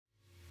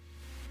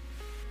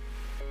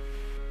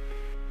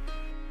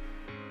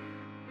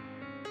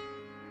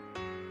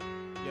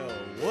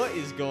What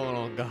is going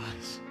on,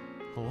 guys?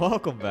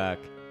 Welcome back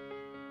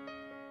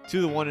to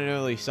the one and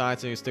only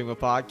Science and Stigma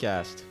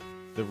podcast,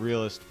 the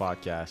realest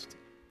podcast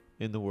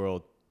in the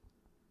world.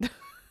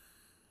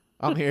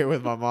 I'm here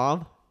with my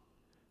mom.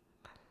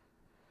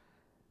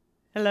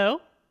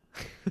 Hello?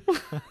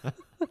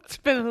 It's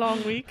been a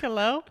long week.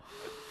 Hello?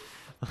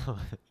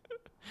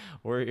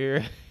 We're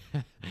here.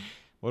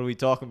 What are we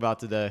talking about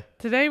today?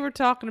 Today we're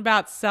talking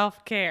about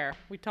self-care.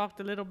 We talked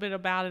a little bit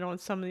about it on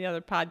some of the other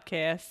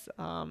podcasts.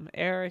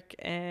 Eric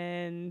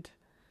and...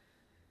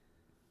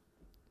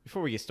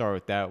 Before we get started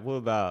with that, what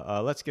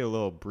about, let's get a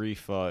little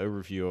brief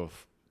overview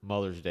of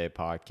Mother's Day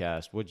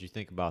podcast. What did you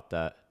think about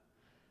that?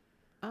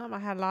 I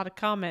had a lot of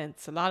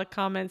comments.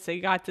 They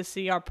got to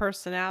see our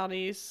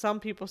personalities. Some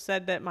people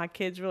said that my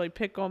kids really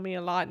pick on me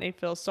a lot and they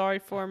feel sorry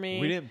for me.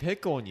 We didn't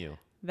pick on you.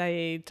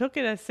 They took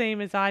it the same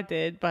as I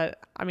did,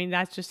 but I mean,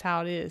 that's just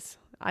how it is.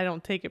 I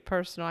don't take it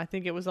personal. I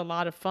think it was a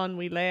lot of fun.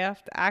 We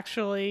laughed.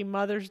 Actually,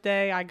 Mother's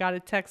Day, I got a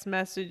text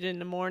message in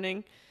the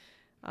morning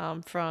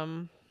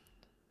from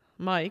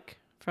Mike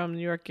from New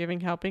York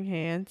Giving Helping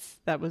Hands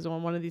that was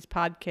on one of these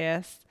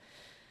podcasts.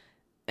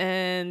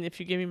 And if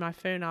you give me my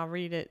phone, I'll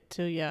read it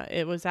to you.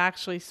 It was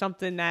actually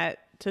something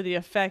that to the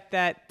effect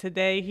that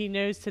today, he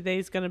knows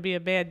today's going to be a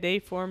bad day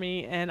for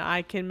me, and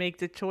I can make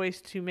the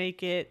choice to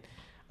make it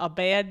a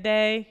bad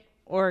day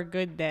or a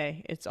good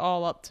day. It's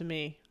all up to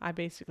me. I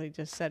basically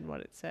just said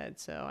what it said,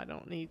 so I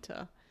don't need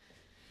to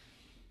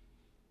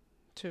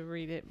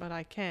read it, but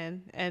I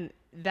can. And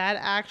that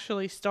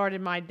actually started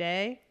my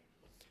day.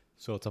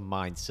 So it's a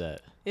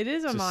mindset. It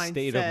is It's a mindset.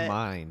 state of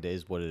mind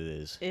is what it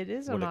is. It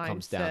is a mindset. What it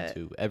comes down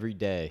to. Every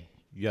day,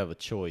 you have a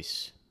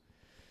choice.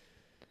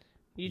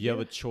 You have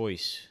a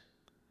choice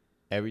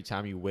every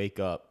time you wake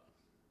up.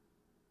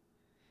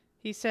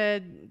 He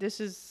said, this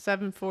is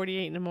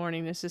 7:48 in the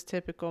morning. This is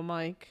typical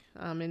Mike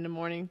in the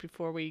morning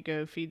before we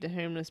go feed the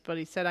homeless. But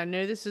he said, I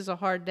know this is a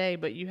hard day,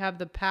 but you have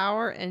the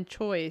power and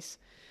choice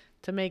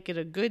to make it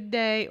a good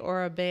day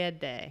or a bad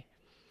day.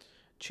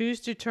 Choose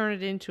to turn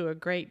it into a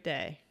great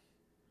day.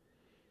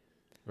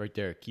 Right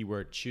there,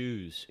 keyword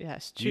choose.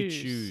 Yes,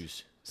 choose. You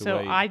choose. So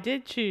I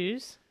did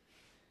choose.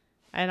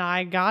 And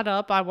I got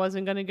up. I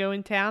wasn't going to go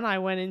in town. I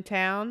went in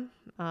town.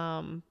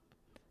 And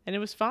it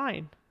was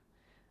fine.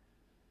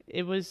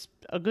 It was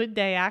a good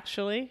day,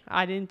 actually.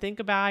 I didn't think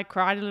about it. I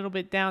cried a little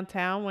bit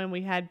downtown when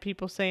we had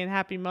people saying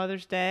Happy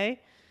Mother's Day.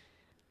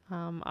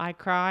 I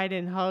cried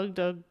and hugged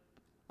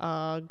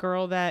a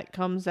girl that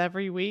comes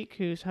every week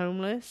who's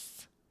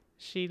homeless.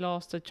 She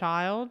lost a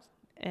child,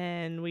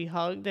 and we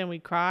hugged and we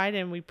cried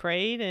and we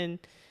prayed and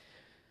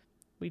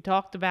we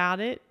talked about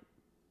it.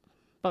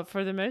 But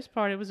for the most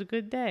part, it was a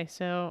good day.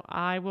 So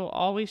I will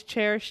always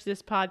cherish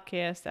this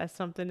podcast as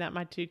something that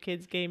my two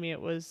kids gave me.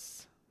 It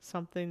was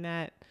something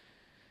that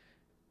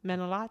meant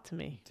a lot to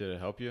me. Did it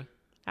help you?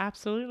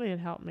 Absolutely, it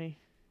helped me.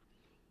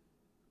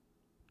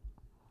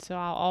 So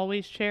I'll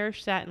always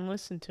cherish that and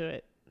listen to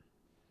it.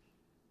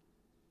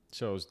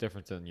 So it was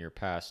different than your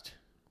past.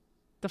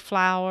 The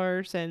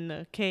flowers and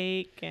the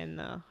cake, and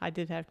I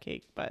did have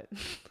cake, but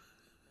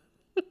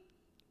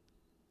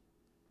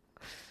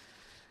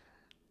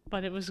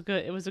but it was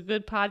good. It was a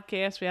good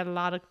podcast. We had a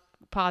lot of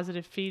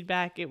positive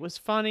feedback. It was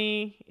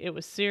funny. It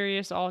was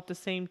serious all at the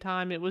same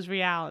time. It was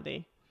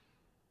reality.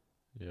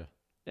 Yeah.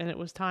 And it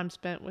was time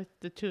spent with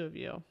the two of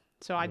you.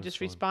 So I just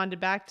fun. responded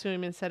back to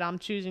him and said, I'm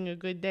choosing a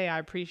good day. I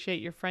appreciate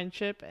your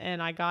friendship.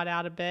 And I got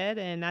out of bed,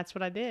 and that's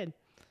what I did.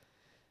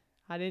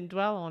 I didn't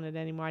dwell on it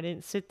anymore. I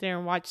didn't sit there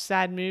and watch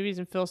sad movies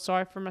and feel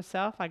sorry for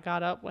myself. I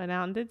got up, went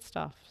out, and did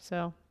stuff.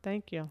 So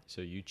thank you.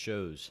 So you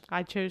chose.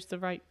 I chose the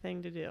right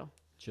thing to do.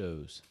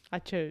 I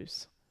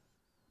chose.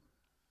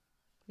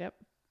 Yep.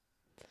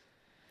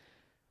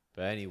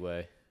 But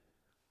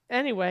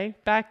Anyway,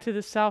 back to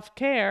the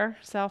self-care,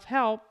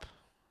 self-help.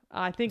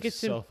 I think it's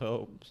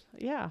self-help.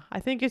 I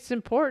think it's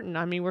important.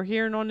 I mean, we're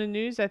hearing on the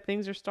news that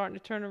things are starting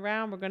to turn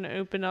around. We're going to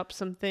open up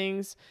some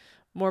things.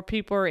 More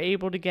people are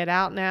able to get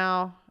out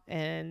now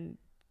and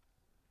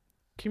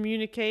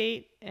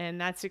communicate,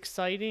 and that's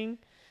exciting.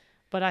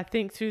 But I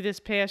think through this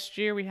past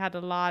year, we had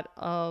a lot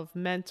of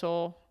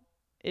mental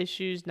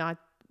issues, not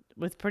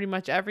with pretty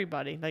much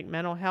everybody. Like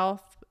mental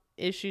health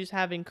issues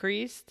have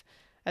increased,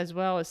 as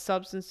well as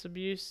substance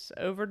abuse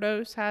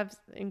overdose have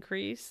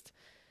increased.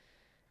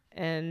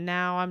 And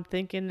now I'm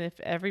thinking if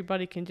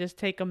everybody can just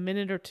take a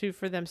minute or two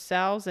for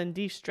themselves and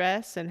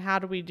de-stress, and how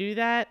do we do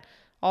that?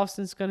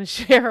 Austin's going to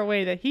share a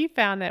way that he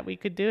found that we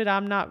could do it.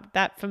 I'm not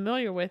that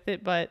familiar with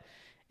it, but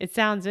it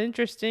sounds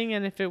interesting.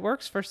 And if it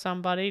works for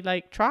somebody,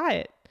 like, try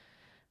it,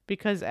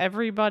 because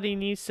everybody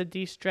needs to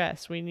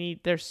de-stress.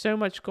 There's so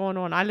much going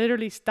on. I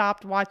literally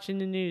stopped watching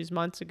the news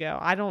months ago.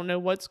 I don't know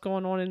what's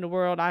going on in the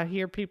world. I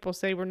hear people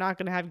say we're not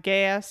going to have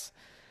gas.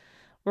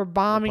 We're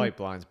bombing. The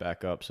pipeline's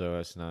back up, so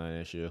that's not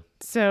an issue.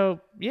 So,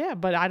 yeah,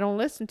 but I don't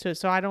listen to it.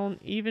 So I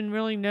don't even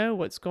really know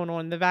what's going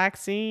on. The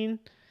vaccine,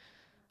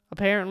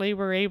 apparently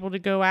we're able to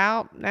go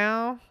out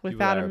now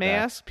without a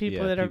mask.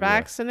 People that are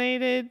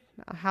vaccinated,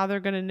 how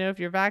they're going to know if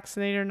you're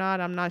vaccinated or not,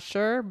 I'm not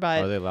sure.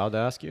 But are they allowed to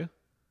ask you?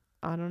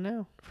 I don't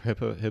know.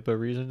 For HIPAA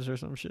reasons or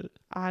some shit.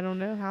 I don't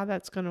know how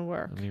that's going to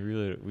work. I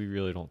mean, we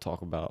really don't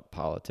talk about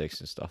politics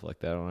and stuff like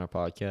that on our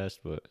podcast,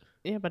 but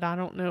Yeah, but I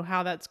don't know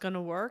how that's going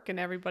to work, and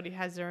everybody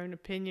has their own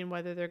opinion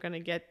whether they're going to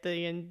get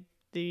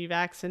the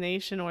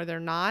vaccination or they're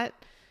not.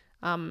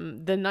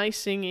 The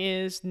nice thing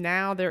is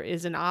now there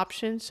is an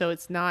option, so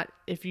it's not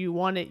if you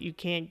want it, you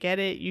can't get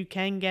it. You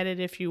can get it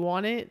if you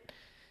want it.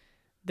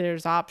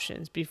 There's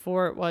options.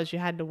 Before it was you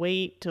had to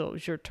wait till it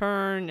was your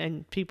turn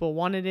and people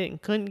wanted it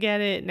and couldn't get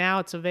it. Now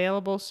it's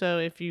available, so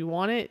if you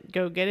want it,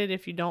 go get it.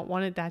 If you don't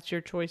want it, that's your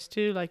choice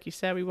too. Like you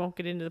said, we won't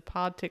get into the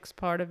politics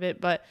part of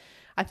it, but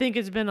I think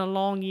it's been a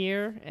long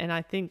year, and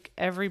I think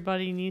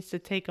everybody needs to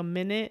take a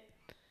minute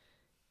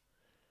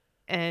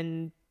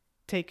and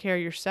take care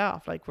of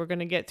yourself. Like, we're going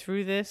to get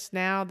through this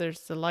now.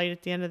 There's the light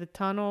at the end of the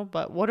tunnel,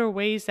 but what are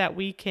ways that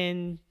we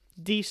can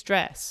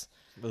de-stress?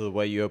 well, the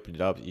way you opened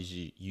it up is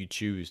you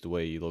choose the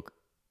way you look,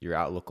 your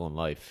outlook on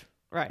life.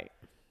 Right.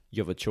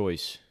 You have a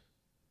choice.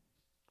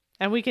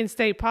 And we can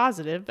stay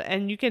positive,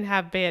 and you can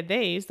have bad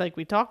days like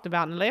we talked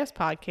about in the last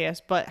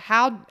podcast, but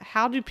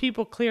how do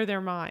people clear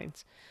their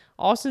minds?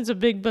 Austin's a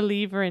big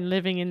believer in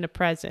living in the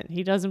present.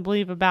 He doesn't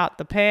believe about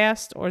the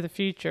past or the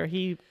future.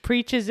 He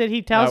preaches it.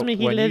 He tells me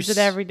he lives it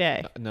every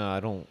day. No, I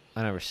don't.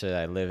 I never said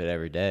I live it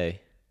every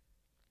day.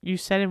 You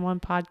said in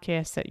one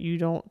podcast that you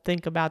don't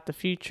think about the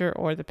future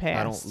or the past.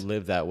 I don't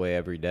live that way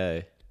every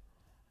day.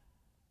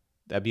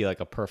 That'd be like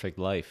a perfect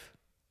life.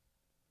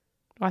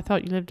 I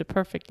thought you lived a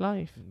perfect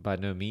life. By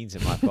no means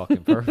am I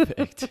fucking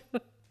perfect.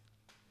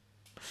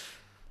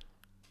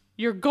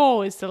 Your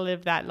goal is to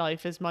live that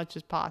life as much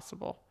as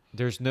possible.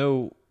 There's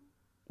no,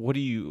 what do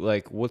you,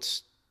 like,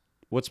 what's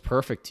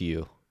perfect to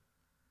you?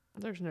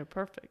 There's no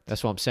perfect.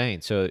 That's what I'm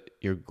saying. So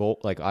your goal,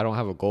 like, I don't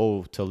have a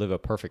goal to live a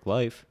perfect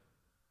life.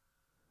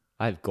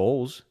 I have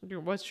goals.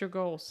 What's your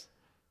goals?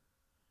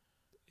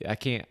 I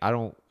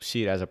don't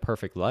see it as a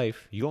perfect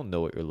life. You don't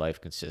know what your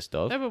life consists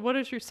of. No, but what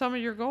is some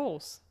of your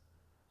goals?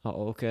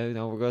 Oh, okay.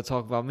 Now we're going to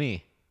talk about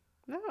me.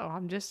 No,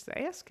 I'm just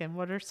asking.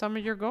 What are some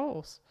of your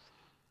goals?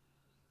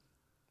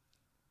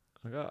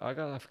 I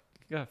got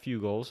a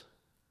few goals.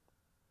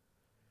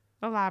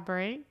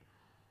 Elaborate.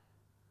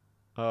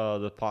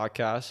 The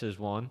podcast is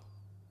one.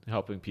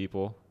 Helping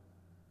people.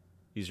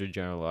 These are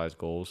generalized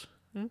goals.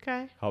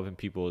 Okay. Helping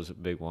people is a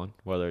big one,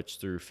 whether it's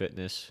through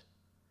fitness,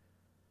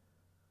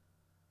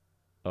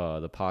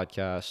 the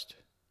podcast,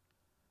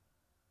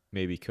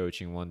 maybe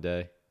coaching one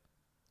day,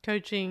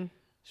 Coaching.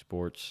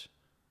 sports,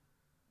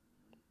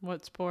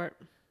 What sport?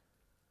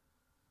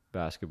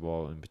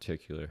 basketball in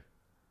particular.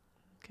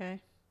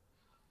 Okay.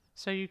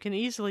 So you can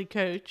easily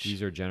coach.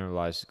 These are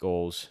generalized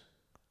goals.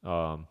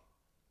 I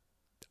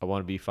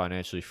want to be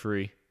financially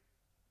free.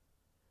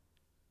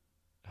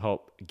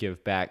 Help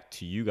give back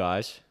to you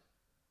guys.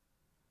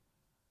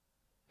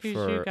 Who's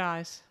for you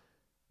guys?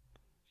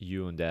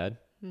 You and Dad,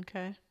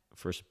 Okay.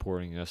 for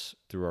supporting us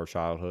through our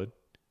childhood.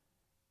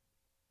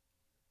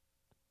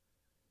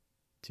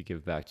 To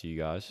give back to you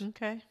guys.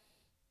 Okay.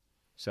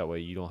 So that way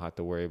you don't have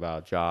to worry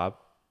about a job.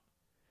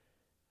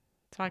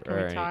 So I can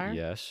retire?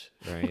 Yes,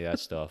 or any of that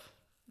stuff.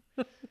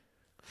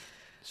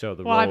 So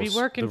the Well, roles, I'd be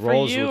working the for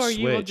roles you, would or switch.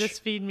 you will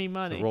just feed me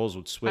money. The roles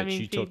would switch.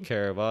 You took feed-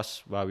 care of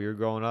us while we were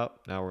growing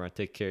up. Now we're going to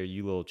take care of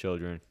you little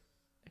children.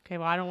 Okay,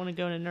 well, I don't want to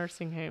go to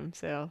nursing home,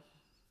 so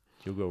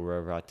You'll go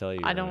wherever I tell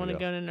you. I don't want to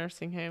go to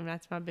nursing home.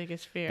 That's my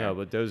biggest fear. No,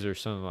 but those are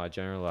some of my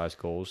generalized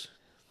goals.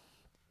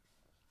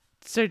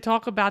 So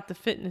talk about the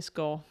fitness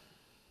goal.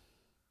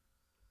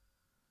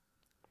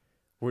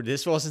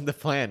 This wasn't the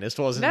plan. This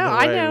wasn't No, the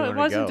I way know we it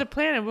wasn't go. the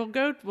plan, and we'll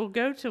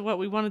go to what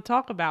we want to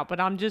talk about. But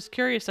I'm just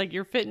curious, like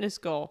your fitness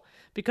goal,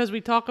 because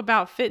we talk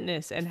about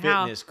fitness and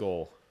how. Fitness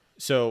goal.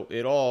 So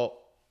it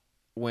all,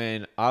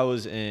 when I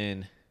was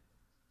in,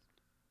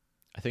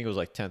 I think it was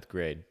like 10th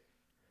grade.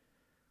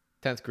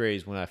 10th grade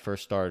is when I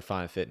first started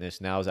finding fitness.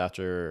 Now is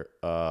after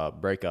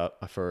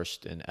breakup, my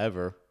first and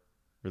ever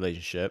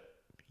relationship.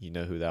 You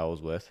know who that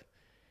was with.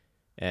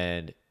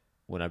 And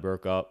when I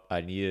broke up, I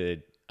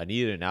needed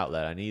an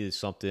outlet. I needed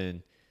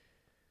something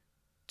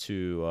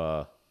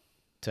to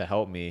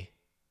help me.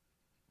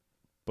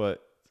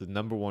 But the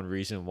number one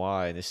reason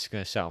why, and this is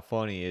gonna sound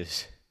funny,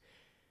 is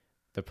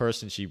the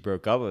person she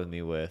broke up with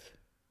me with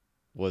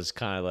was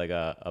kind of like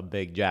a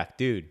big jack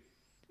dude.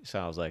 So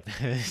I was like,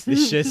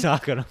 this shit's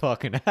not gonna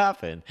fucking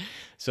happen.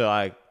 So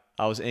I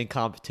was in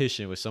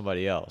competition with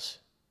somebody else.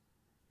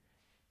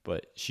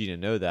 But she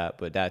didn't know that.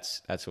 But that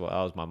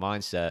was my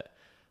mindset.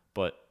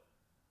 But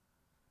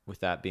with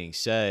that being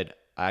said,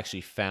 I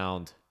actually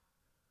found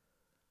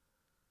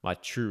my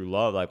true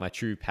love, like my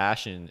true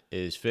passion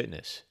is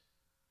fitness.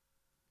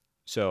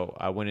 So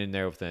I went in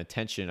there with the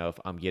intention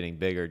of I'm getting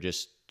bigger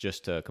just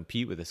to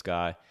compete with this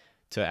guy,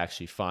 to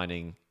actually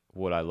finding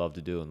what I love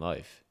to do in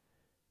life.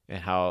 And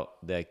how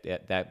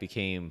that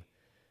became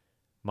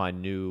my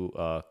new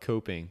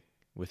coping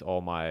with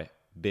all my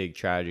big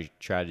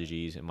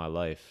tragedies in my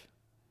life,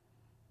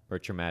 or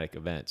traumatic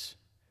events,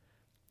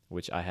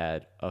 which I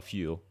had a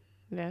few.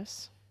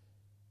 Yes.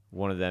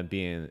 One of them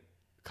being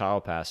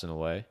Kyle passing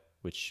away.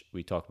 which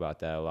we talk about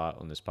that a lot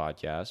on this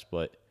podcast.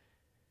 But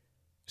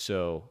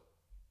so,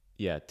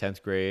 yeah,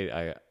 10th grade,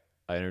 I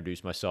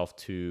introduced myself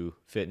to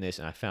fitness,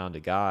 and I found a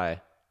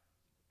guy,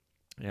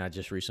 and I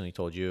just recently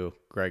told you,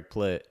 Greg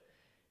Plitt,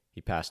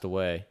 he passed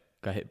away,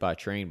 got hit by a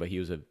train, but he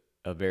was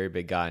a very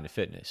big guy in the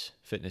fitness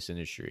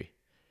industry.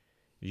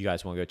 If you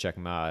guys want to go check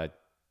him out, I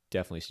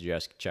definitely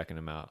suggest checking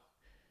him out.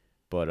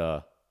 But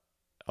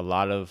a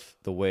lot of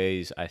the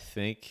ways I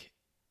think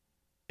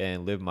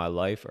and live my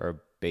life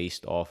are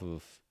based off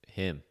of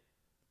him.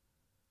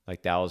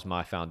 Like, that was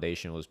my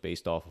foundation, was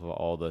based off of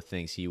all the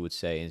things he would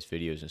say in his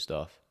videos and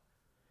stuff.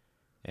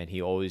 And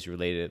he always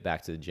related it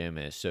back to the gym,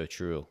 and it's so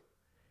true.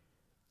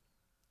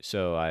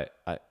 So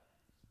that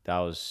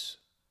was,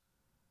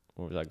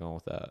 where was I going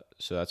with that?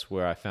 So that's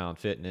where I found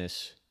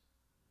fitness.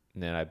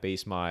 And then I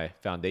based my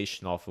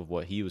foundation off of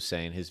what he was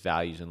saying, his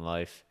values in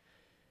life.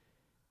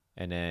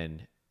 And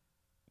then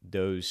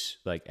those,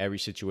 like, every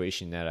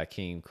situation that I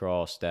came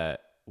across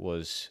that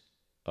was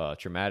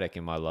traumatic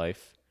in my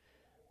life,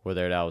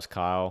 whether that was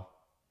Kyle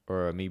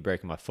or me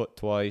breaking my foot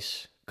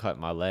twice,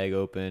 cutting my leg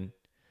open,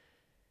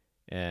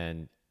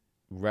 and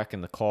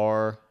wrecking the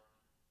car,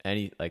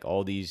 like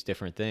all these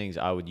different things,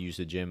 I would use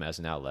the gym as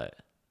an outlet.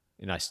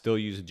 And I still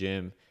use the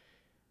gym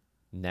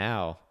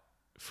now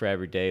for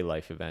everyday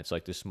life events,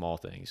 like the small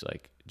things,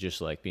 like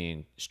just like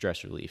being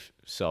stress relief,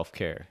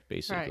 self-care,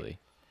 basically. Right.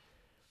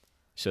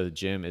 So the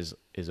gym is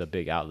a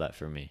big outlet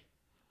for me.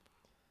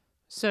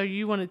 So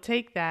you want to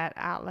take that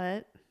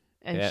outlet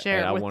and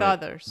share it with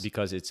others.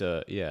 Because it's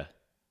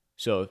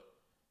So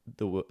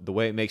the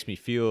way it makes me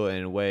feel,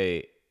 in a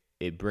way,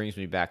 it brings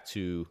me back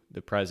to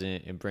the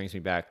present and brings me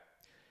back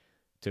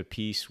to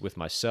peace with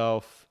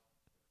myself,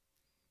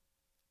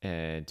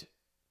 and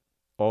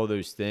all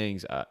those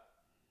things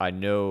I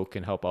know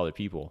can help other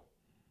people.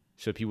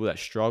 So people that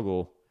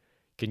struggle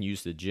can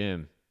use the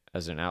gym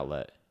as an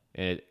outlet.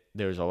 And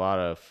there's a lot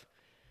of,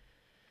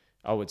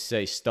 I would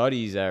say,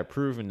 studies that are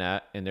proving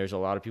that, and there's a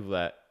lot of people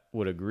that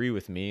would agree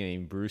with me,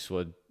 and Bruce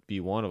would be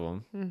one of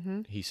them.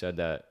 Mm-hmm. He said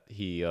that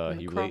he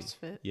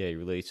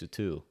relates the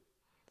two.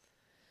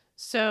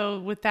 So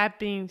with that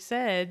being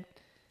said,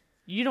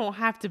 you don't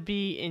have to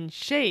be in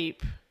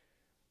shape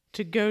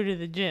to go to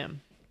the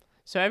gym.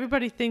 So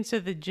everybody thinks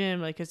of the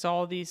gym like it's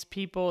all these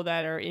people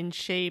that are in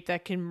shape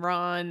that can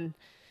run.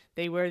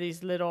 They wear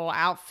these little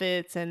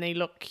outfits and they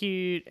look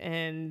cute,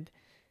 and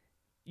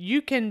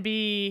you can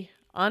be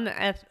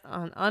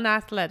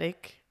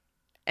unathletic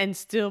and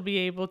still be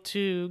able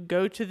to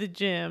go to the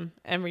gym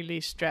and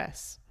release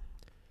stress.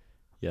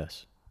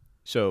 Yes.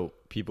 So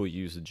people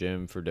use the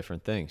gym for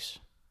different things,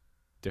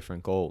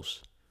 different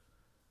goals.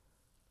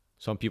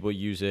 Some people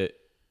use it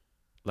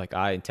like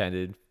I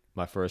intended.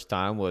 My first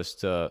time was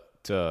to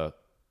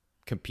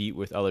compete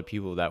with other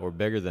people that were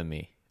bigger than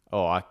me.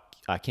 Oh,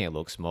 I can't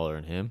look smaller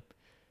than him.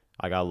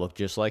 I gotta look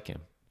just like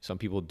him. Some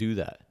people do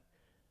that.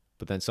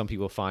 But then some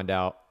people find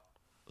out,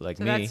 like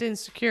me. So that's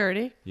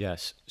insecurity.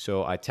 Yes.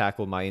 So I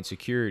tackled my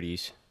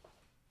insecurities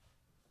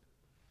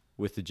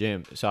with the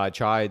gym. So I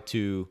tried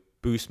to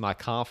boost my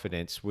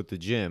confidence with the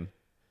gym.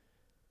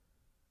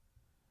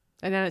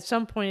 And then at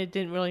some point it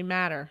didn't really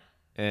matter.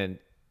 And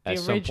at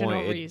some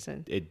point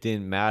it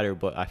didn't matter,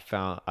 but I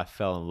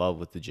fell in love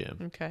with the gym.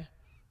 Okay.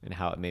 And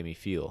how it made me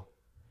feel.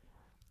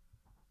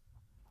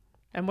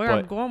 And where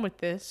I'm going with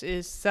this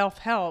is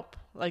self-help.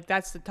 Like,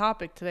 that's the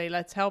topic today.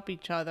 Let's help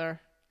each other.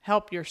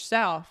 Help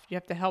yourself. You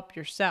have to help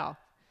yourself.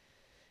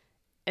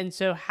 And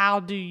so how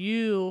do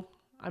you,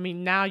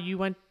 now you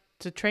went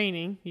to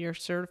training. You're a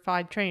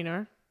certified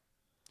trainer.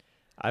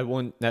 I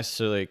wouldn't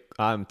necessarily,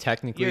 I'm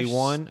technically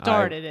one.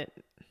 Started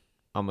it.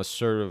 I'm a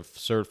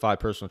certified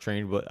personal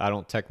trainer, but I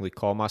don't technically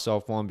call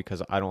myself one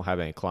because I don't have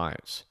any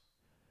clients.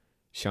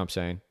 See what I'm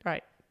saying?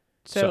 Right.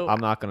 So I'm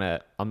not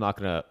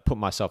gonna put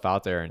myself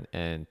out there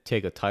and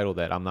take a title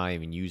that I'm not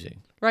even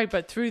using. Right,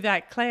 but through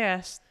that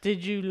class,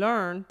 did you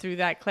learn through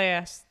that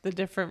class the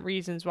different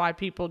reasons why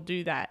people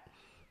do that?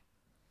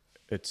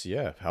 It's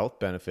health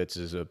benefits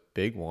is a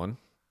big one.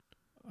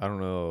 I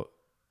don't know.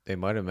 They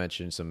might have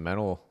mentioned some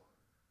mental.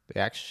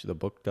 The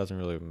book doesn't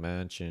really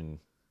mention.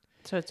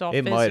 So it's all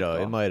physical.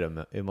 It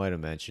might have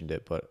mentioned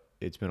it, but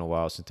it's been a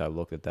while since I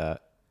looked at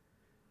that.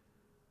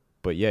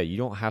 But yeah, you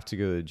don't have to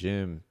go to the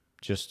gym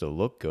just to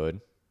look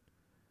good.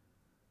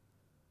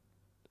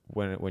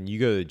 When you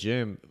go to the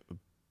gym,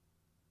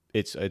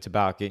 it's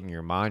about getting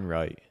your mind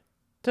right.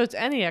 So it's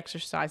any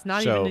exercise,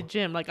 not even the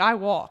gym. Like, I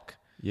walk.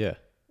 Yeah.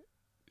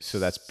 So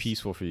that's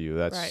peaceful for you.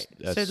 That's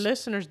right. So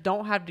listeners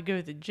don't have to go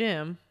to the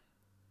gym.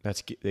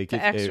 It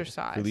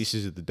Exercise.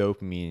 releases the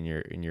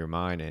dopamine in your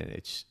mind, and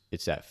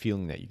it's that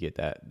feeling that you get,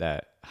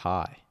 that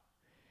high.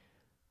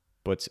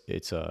 But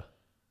it's a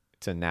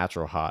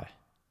natural high.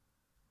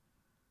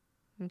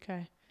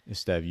 Okay.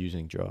 Instead of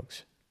using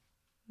drugs.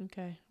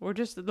 Okay. We're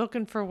just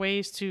looking for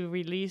ways to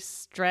release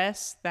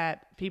stress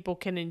that people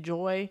can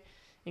enjoy,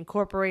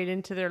 incorporate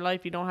into their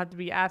life. You don't have to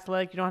be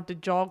athletic. You don't have to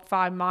jog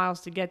 5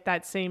 miles to get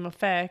that same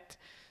effect.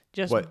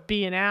 Just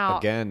being out.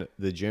 Again,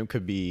 the gym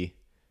could be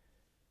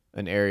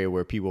an area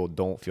where people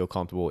don't feel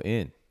comfortable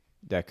in.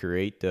 that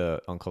create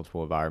the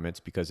uncomfortable environments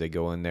because they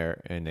go in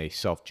there and they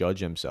self-judge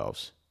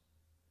themselves,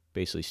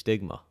 basically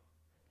stigma.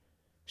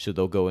 So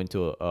they'll go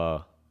into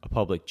a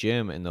public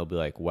gym and they'll be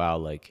like, wow,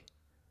 like,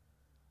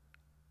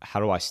 how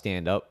do I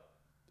stand up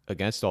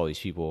against all these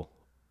people?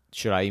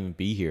 Should I even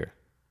be here?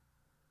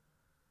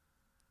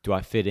 Do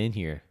I fit in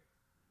here?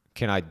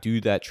 Can I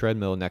do that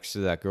treadmill next to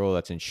that girl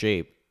that's in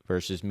shape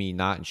versus me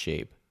not in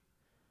shape?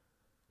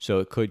 So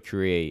it could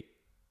create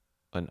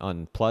an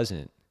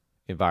unpleasant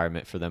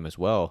environment for them as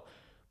well.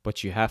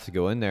 But you have to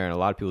go in there, and a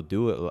lot of people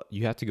do it.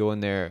 You have to go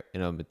in there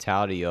in a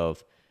mentality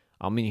of,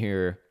 I'm in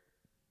here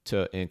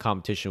in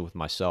competition with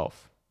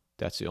myself.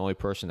 That's the only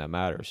person that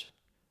matters.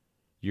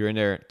 You're in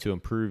there to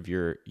improve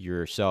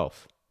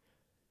yourself.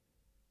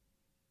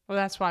 Well,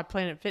 that's why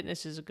Planet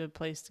Fitness is a good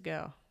place to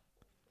go.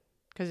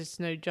 Because it's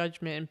no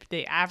judgment, and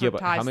they Yeah, but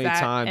advertise how many that,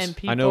 times, and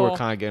people... I know we're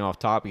kind of getting off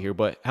topic here,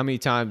 but how many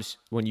times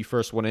when you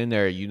first went in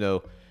there,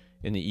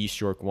 in the East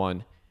York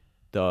one,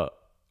 the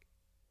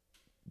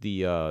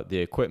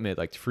equipment,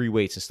 like the free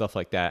weights and stuff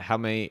like that, how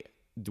many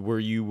were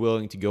you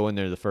willing to go in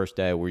there the first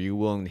day? Were you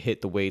willing to hit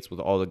the weights with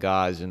all the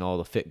guys and all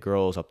the fit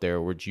girls up there?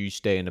 Or would you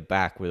stay in the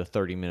back where the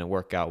 30-minute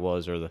workout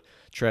was, or the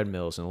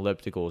treadmills and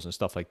ellipticals and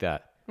stuff like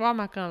that? Well, I'm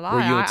not going to lie.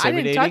 Were you I didn't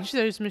intimidating? touch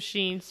those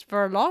machines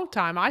for a long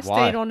time. I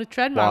Why? stayed on the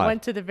treadmill. Why? I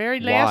went to the very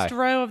last Why?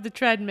 row of the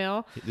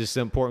treadmill This is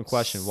an important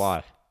question.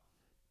 Why?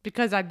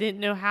 because I didn't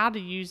know how to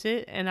use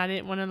it, and I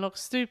didn't want to look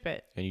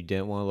stupid. And you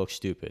didn't want to look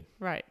stupid.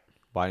 Right.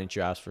 Why didn't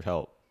you ask for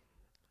help?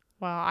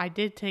 Well, I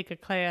did take a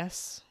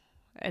class,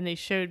 and they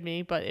showed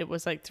me, but it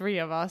was like 3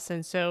 of us,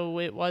 and so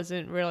it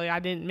wasn't really, I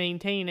didn't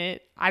maintain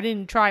it. I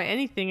didn't try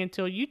anything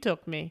until you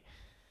took me,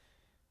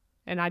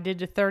 and I did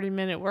the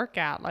 30-minute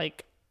workout,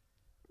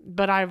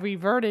 but I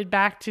reverted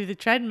back to the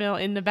treadmill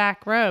in the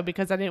back row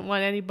because I didn't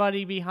want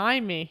anybody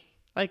behind me.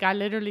 I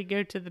literally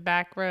go to the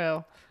back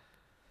row.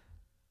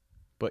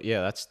 But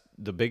yeah, that's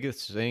the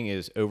biggest thing,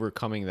 is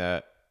overcoming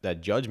that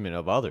judgment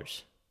of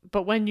others.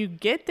 But when you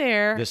get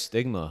there, The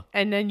stigma.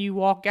 and then you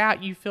walk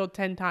out, you feel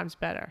 10 times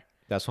better.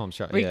 That's what I'm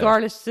trying.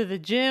 Regardless to the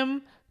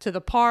gym, to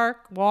the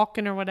park,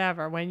 walking or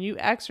whatever. When you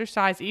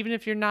exercise, even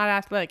if you're not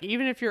athletic,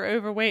 even if you're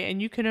overweight and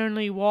you can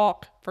only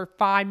walk for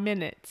 5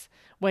 minutes,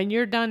 when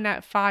you're done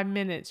that 5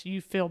 minutes,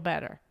 you feel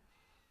better.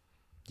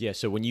 Yeah.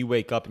 So when you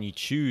wake up and you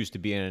choose to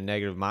be in a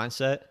negative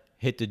mindset,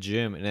 hit the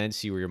gym and then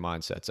see where your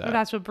mindset's at. Well,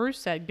 that's what Bruce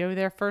said. Go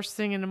there first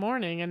thing in the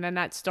morning, and then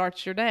that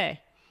starts your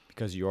day.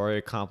 Because you already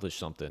accomplished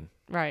something,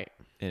 Right.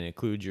 and it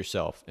includes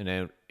yourself. And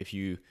then if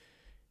you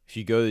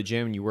go to the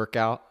gym and you work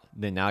out,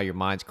 then now your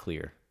mind's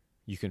clear.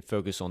 You can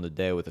focus on the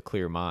day with a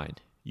clear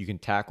mind. You can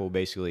tackle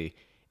basically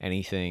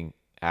anything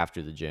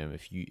after the gym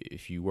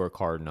if you work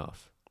hard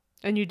enough.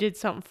 And you did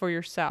something for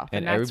yourself.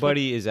 And that's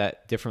everybody is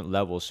at different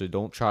levels, so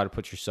don't try to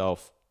put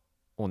yourself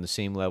on the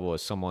same level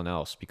as someone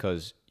else,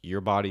 because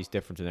your body's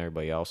different than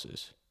everybody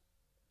else's.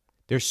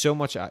 There's so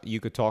much you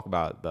could talk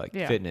about,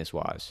 fitness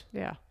wise.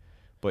 Yeah.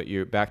 But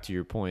you're back to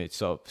your point, it's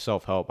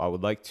self-help. I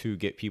would like to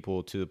get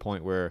people to the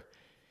point where,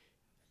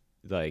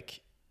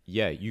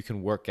 you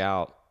can work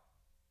out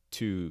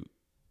to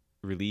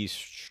release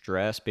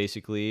stress.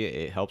 Basically,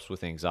 it helps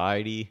with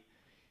anxiety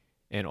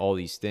and all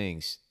these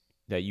things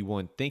that you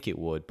wouldn't think it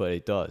would, but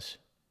it does.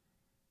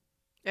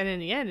 And in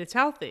the end, it's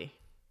healthy.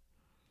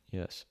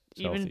 Yes,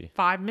 it's Even healthy.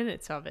 5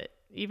 minutes of it.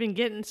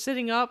 Even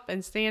sitting up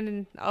and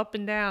standing up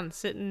and down,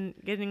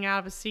 getting out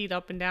of a seat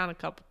up and down a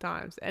couple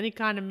times. Any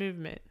kind of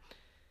movement,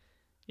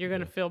 you're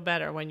going to feel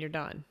better when you're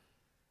done.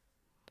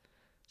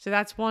 So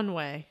that's one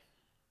way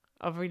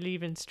of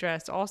relieving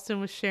stress.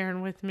 Austin was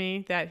sharing with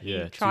me that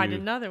he tried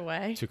another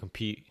way. To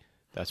compete.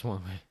 That's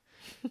one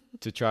way.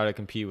 To try to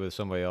compete with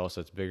somebody else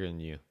that's bigger than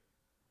you.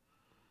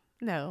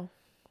 No.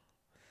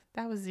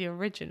 That was the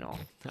original.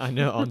 I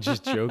know, I'm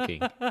just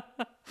joking.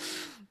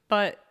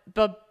 But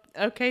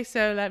okay,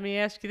 so let me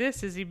ask you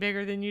this. Is he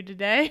bigger than you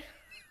today?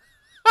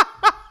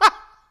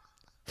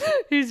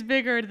 Who's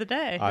bigger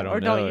today? I don't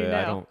or know. Don't you know?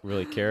 I don't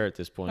really care at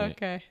this point.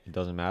 Okay. It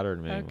doesn't matter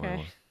to me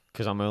anymore.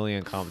 Because I'm only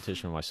in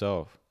competition with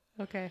myself.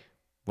 Okay.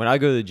 When I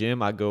go to the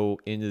gym, I go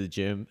into the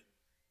gym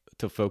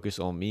to focus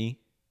on me.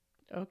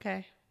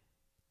 Okay.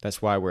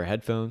 That's why I wear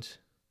headphones.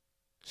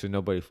 So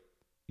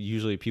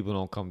usually people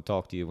don't come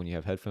talk to you when you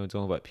have headphones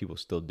on, but people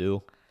still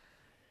do.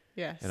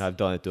 Yes. And I've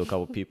done it to a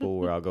couple people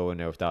where I'll go in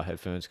there without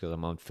headphones because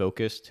I'm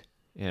unfocused.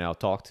 And I'll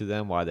talk to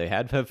them while they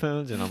had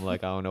headphones. And I'm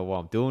like, I don't know why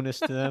I'm doing this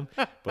to them.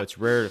 But it's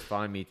rare to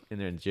find me in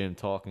the gym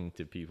talking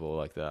to people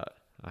like that.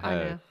 I had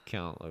a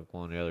count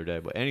one the other day.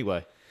 But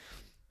anyway.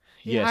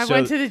 Yeah, I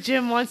went to the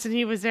gym once and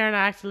he was there and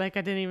I acted like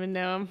I didn't even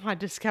know him. I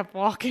just kept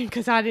walking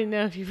because I didn't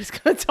know if he was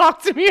going to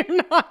talk to me or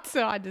not.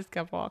 So I just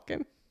kept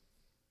walking.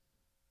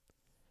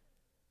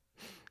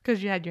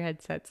 Because you had your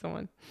headsets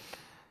on.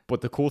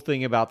 But the cool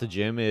thing about the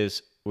gym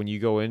is when you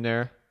go in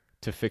there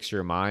to fix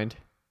your mind,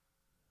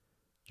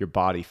 your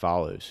body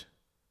follows.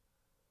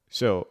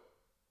 So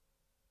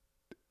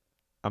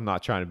I'm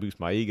not trying to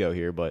boost my ego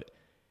here, but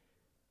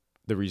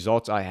the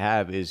results I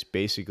have is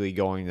basically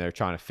going there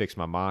trying to fix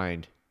my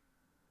mind.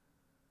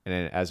 And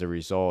then as a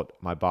result,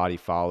 my body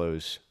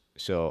follows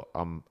so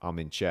I'm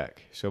in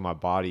check. So my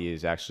body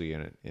is actually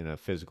in a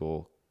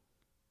physical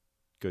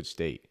good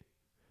state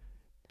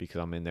because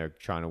I'm in there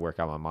trying to work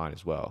out my mind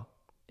as well.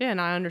 Yeah,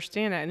 and I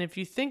understand that. And if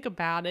you think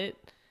about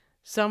it,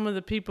 some of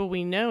the people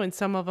we know, and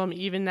some of them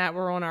even that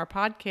were on our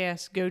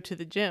podcast, go to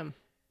the gym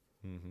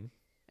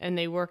and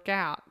they work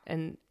out.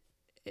 And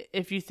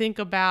if you think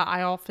about,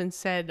 I often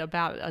said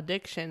about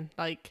addiction,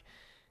 like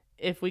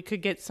if we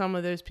could get some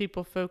of those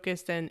people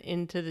focused and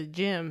into the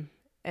gym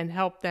and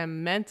help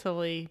them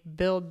mentally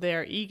build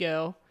their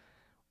ego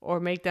or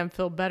make them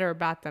feel better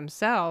about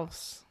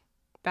themselves,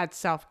 that's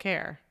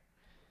self-care.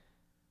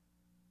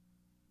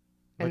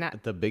 And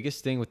But the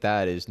biggest thing with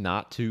that is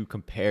not to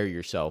compare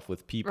yourself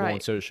with people on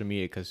Right. social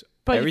media, because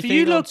But if everything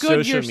you on look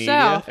good social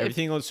yourself, media,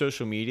 everything on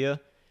social media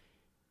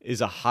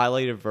is a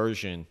highlighted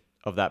version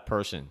of that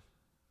person.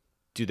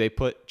 Do they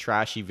put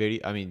trashy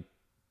video? I mean,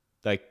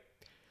 like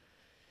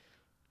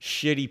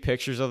shitty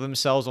pictures of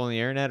themselves on the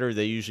internet, or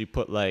they usually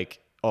put like,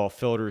 oh,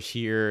 filters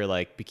here,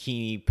 like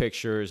bikini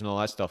pictures and all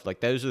that stuff. Like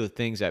those are the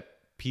things that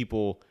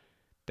people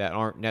that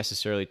aren't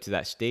necessarily to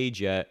that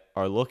stage yet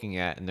are looking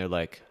at, and they're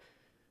like,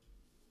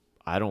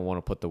 I don't want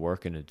to put the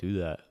work in to do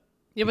that.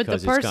 Yeah, but the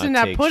because it's gonna person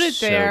that take put it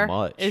so there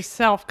much. is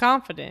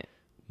self-confident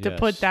to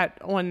put Yes.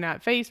 that on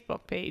that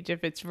Facebook page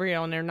if it's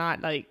real and they're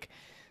not like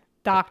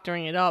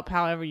doctoring it up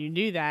however you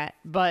do that.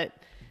 But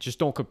Just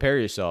don't compare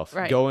yourself.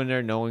 Right. Go in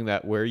there knowing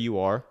that where you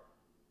are,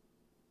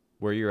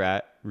 where you're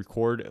at,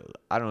 record.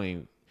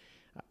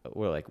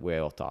 We're like way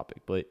off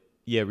topic, but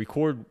yeah,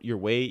 record your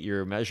weight,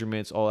 your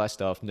measurements, all that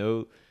stuff.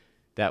 Know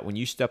that when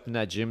you step in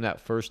that gym that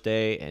first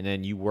day and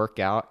then you work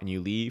out and you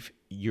leave,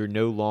 you're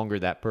no longer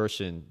that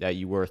person that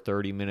you were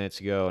 30 minutes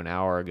ago, an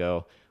hour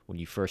ago when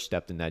you first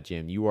stepped in that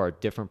gym. You are a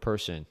different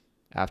person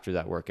after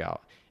that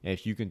workout. And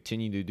if you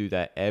continue to do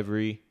that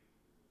every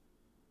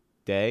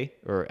day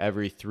or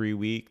every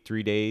 3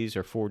 days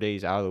or 4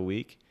 days out of the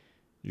week,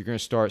 you're going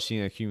to start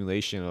seeing an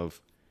accumulation of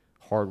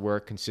hard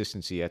work,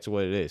 consistency. That's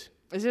what it is.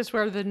 is this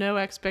where the no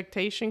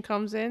expectation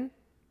comes in?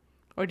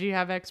 Or do you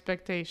have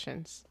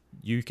expectations?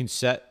 You can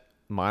set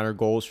minor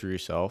goals for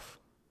yourself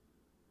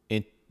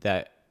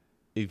that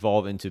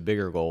evolve into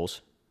bigger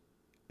goals.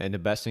 And the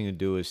best thing to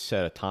do is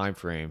set a time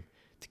frame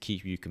to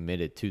keep you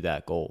committed to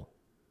that goal.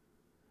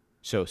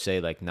 So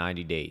say like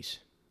 90 days.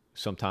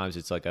 Sometimes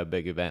it's like a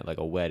big event like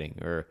a wedding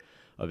or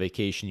a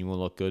vacation you want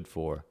to look good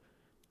for.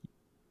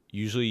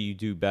 Usually you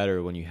do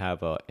better when you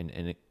have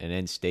an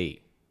end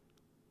state,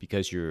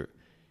 because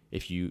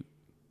if you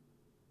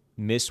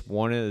miss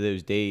one of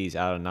those days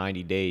out of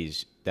 90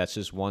 days, that's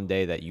just one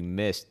day that you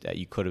missed that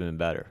you could have been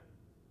better.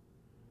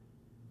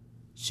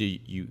 So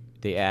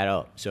they add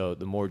up. So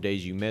the more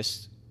days you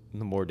miss,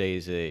 the more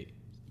days that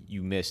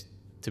you miss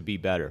to be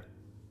better.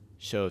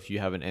 So if you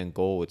have an end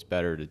goal, it's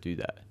better to do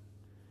that.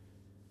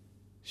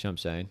 See what I'm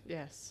saying?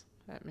 Yes,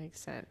 that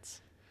makes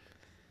sense.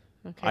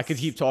 Okay. I could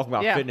keep talking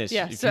about fitness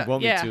if you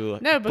want me to.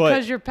 No, but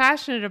because you're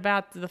passionate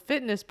about the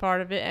fitness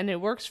part of it and it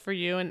works for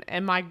you.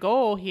 And my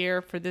goal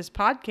here for this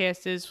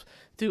podcast is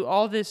through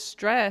all this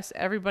stress,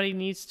 everybody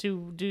needs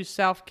to do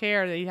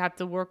self-care. They have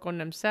to work on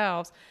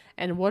themselves.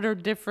 And what are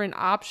different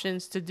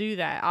options to do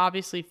that?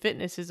 Obviously,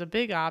 fitness is a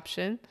big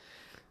option.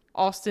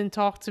 Austin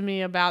talked to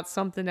me about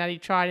something that he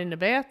tried in the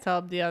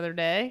bathtub the other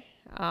day.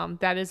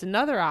 That is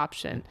another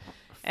option.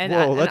 And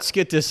let's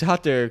get this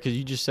out there, because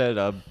you just said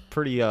a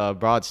pretty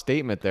broad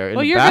statement there.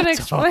 Well, you're going to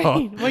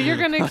explain. Well, you're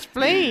going to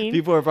explain.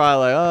 People are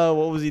probably like, oh,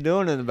 what was he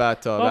doing in the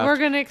bathtub? Well, we're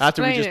going to explain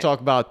after we just it.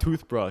 talked about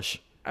toothbrush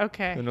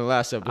Okay. in the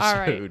last episode. All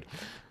right.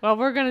 Well,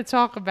 we're going to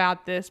talk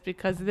about this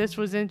because this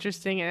was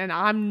interesting, and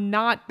I'm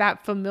not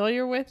that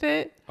familiar with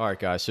it. All right,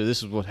 guys. So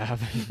this is what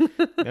happened.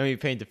 Let me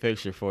paint the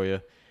picture for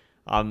you.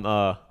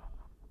 I'm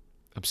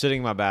sitting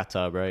in my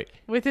bathtub, right?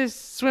 With his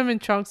swimming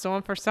trunks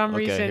on. For some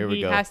Okay, here reason, we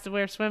he go. has to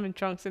wear swimming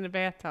trunks in the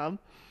bathtub.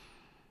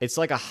 It's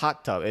like a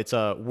hot tub. It's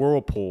a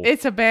whirlpool.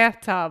 It's a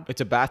bathtub.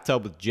 It's a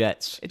bathtub with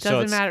jets. It So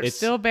doesn't matter. It's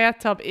still a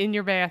bathtub in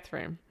your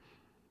bathroom.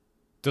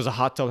 Does a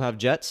hot tub have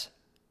jets?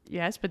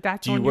 Yes, but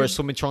that's Do you on wear your...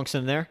 swimming trunks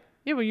in there?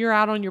 Yeah, well, you're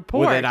out on your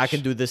porch. Well, then I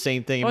can do the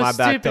same thing in Well, my it's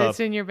stupid. bathtub. It's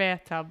in your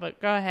bathtub,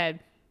 but go ahead.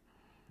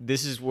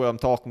 This is what I'm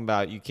talking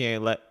about. You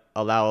can't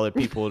allow other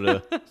people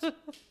to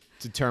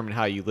determine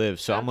how you live.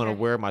 So I'm going to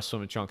Okay. wear my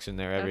swimming trunks in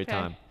there every Okay.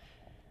 time.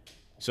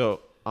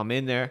 So I'm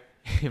in there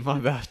in my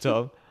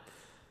bathtub,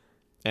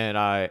 and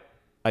I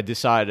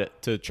decided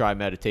to try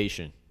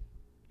meditation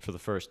for the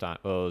first time.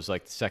 Well, it was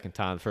like the second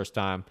time. The first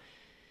time,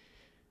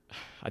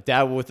 I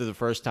dabbled with it the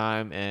first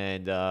time,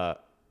 and I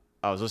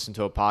was listening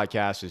to a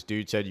podcast. This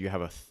dude said you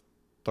have a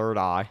third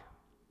eye,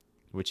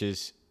 which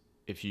is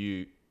if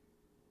you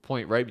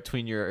point right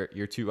between your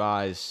two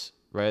eyes,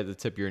 right at the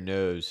tip of your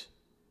nose,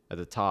 at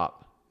the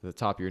top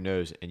of your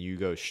nose, and you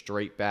go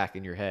straight back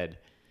in your head.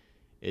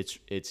 It's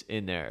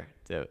in there.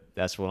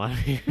 That's what I'm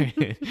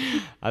hearing.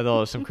 I thought it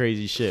was some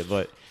crazy shit,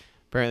 but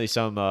apparently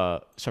some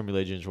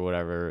religions or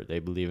whatever, they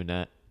believe in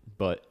that.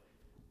 But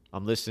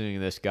I'm listening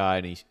to this guy,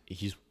 and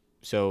he's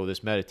so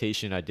this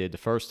meditation I did the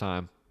first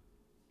time,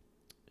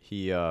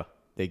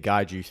 they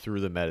guide you through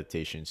the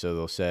meditation. So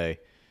they'll say,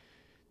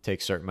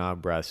 take a certain amount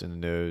of breaths in the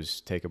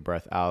nose, take a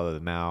breath out of the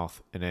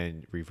mouth, and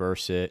then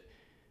reverse it.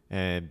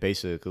 And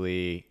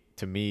basically,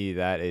 to me,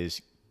 that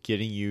is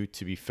getting you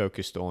to be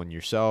focused on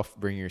yourself,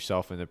 bringing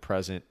yourself in the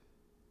present,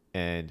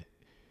 and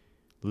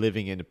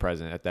living in the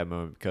present at that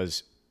moment,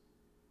 because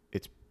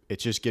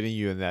it's just getting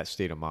you in that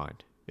state of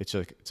mind. It's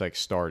like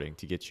starting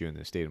to get you in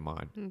the state of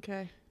mind.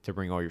 Okay. To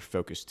bring all your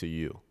focus to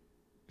you.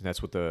 And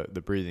that's what the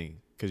breathing,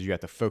 because you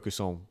have to focus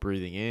on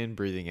breathing in,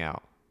 breathing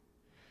out.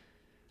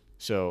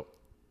 So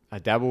I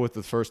dabbled with it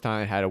the first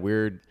time, had a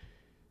weird,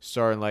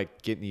 starting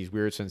like getting these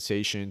weird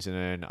sensations, and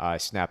then I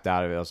snapped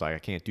out of it. I was like, I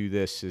can't do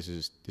this. This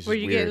is Were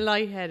you weird. getting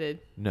lightheaded?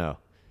 No.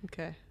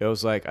 Okay. It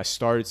was like I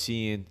started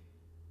seeing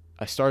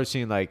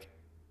like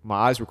my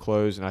eyes were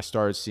closed, and I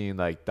started seeing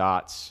like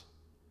dots,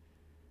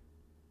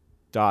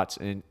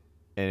 and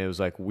it was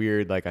like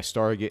weird. Like I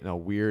started getting a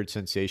weird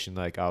sensation,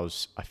 like I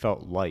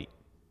felt light.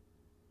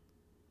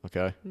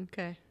 Okay.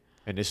 Okay.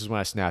 And this is when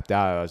I snapped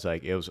out. I was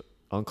like, it was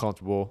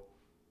uncomfortable,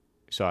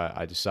 so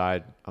I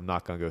decided I'm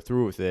not gonna go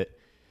through with it.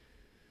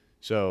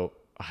 So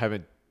I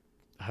haven't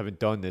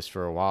done this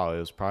for a while. It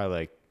was probably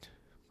like,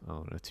 I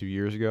don't know, 2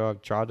 years ago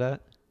I've tried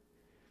that.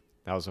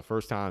 That was the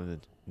first time.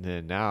 And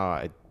then now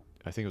I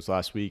think it was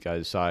last week I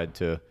decided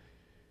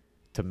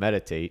to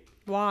meditate.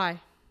 Why?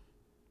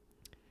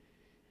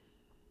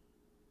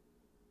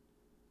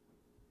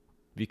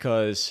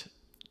 Because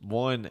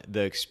one,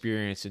 the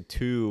experience, and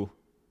two,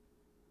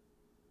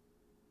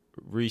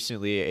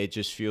 recently it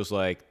just feels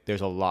like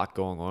there's a lot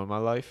going on in my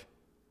life.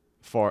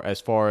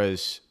 As far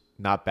as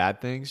not bad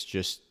things,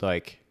 just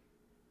like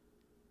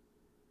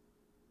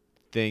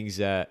things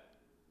that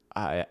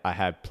I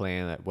had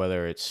planned,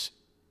 whether it's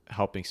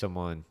helping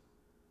someone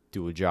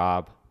do a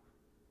job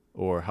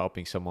or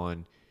helping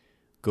someone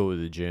go to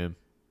the gym.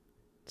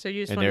 So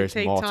you just want to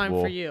take time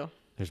for you.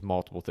 There's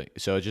multiple things.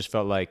 So it just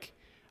felt like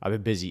I've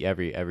been busy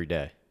every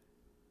day.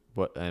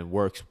 And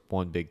work's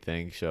one big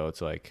thing, so it's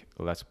like,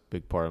 well, that's a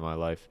big part of my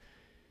life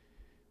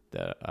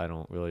that I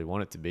don't really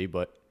want it to be.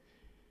 But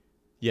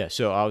yeah,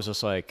 so I was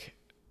just like,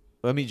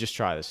 let me just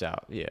try this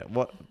out. Yeah,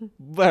 what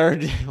better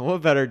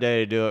day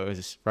to do it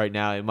was right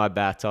now in my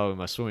bathtub in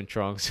my swimming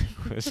trunks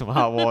with some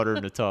hot water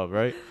in the tub,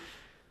 right?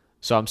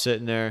 So I'm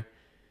sitting there,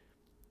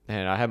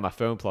 and I have my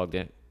phone plugged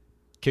in.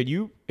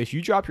 If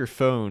you drop your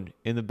phone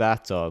in the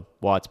bathtub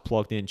while it's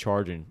plugged in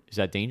charging, is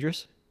that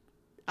dangerous?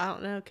 I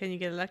don't know. Can you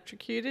get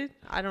electrocuted?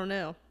 I don't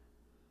know.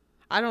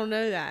 I don't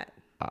know that.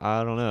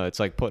 I don't know. It's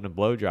like putting a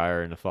blow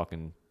dryer in the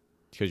fucking,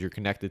 because you're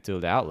connected to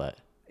the outlet.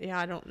 Yeah,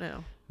 I don't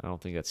know. I don't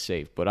think that's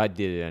safe, but I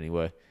did it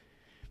anyway.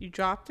 You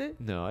dropped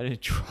it? No, I didn't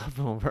drop it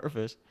on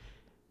purpose.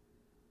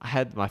 I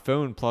had my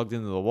phone plugged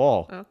into the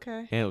wall.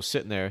 Okay. And it was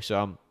sitting there,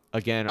 so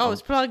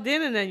it's plugged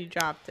in and then you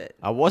dropped it.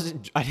 I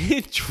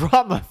didn't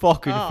drop my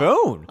fucking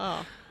phone.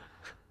 Oh.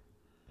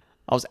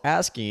 I was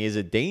asking, is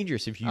it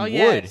dangerous if you would?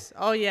 Yes.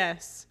 Oh,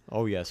 yes.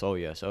 Oh, yes. Oh,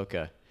 yes.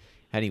 Okay.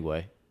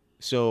 Anyway,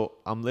 so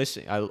I'm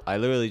listening. I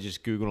literally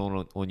just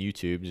Googled on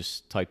YouTube,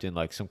 just typed in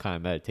like some kind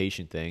of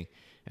meditation thing,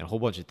 and a whole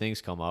bunch of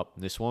things come up.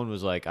 And this one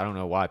was like, I don't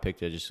know why I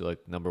picked it, just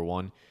like number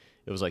one.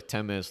 It was like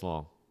 10 minutes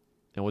long.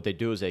 And what they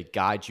do is they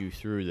guide you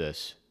through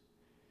this.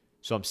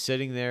 So I'm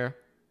sitting there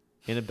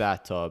in a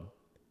bathtub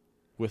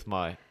with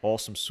my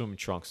awesome swimming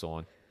trunks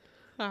on.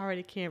 I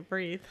already can't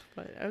breathe,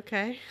 but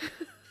okay.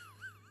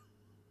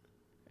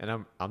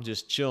 And I'm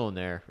just chilling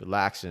there,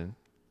 relaxing,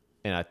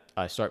 and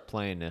I start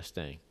playing this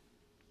thing.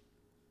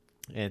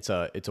 And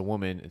it's a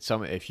woman. And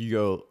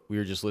we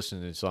were just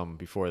listening to some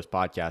before this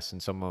podcast,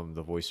 and some of them,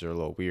 the voices are a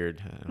little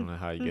weird. I don't know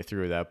how you get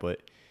through that,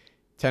 but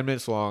 10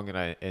 minutes long,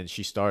 and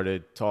she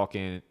started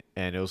talking,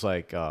 and it was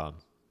like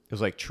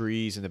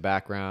trees in the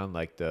background,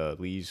 like the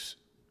leaves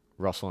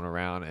rustling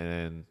around,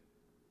 and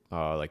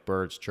then like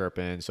birds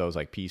chirping. So it was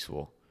like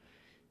peaceful.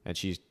 And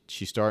she's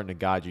starting to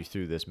guide you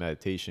through this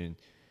meditation.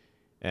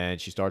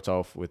 And she starts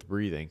off with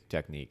breathing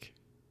technique.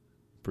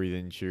 Breathe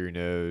in through your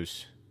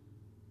nose.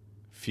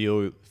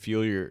 Feel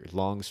your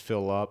lungs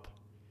fill up.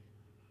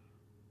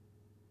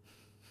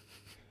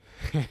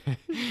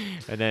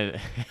 And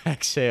then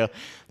exhale.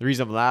 The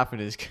reason I'm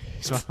laughing is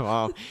because my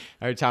mom,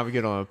 every time we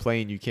get on a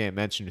plane, you can't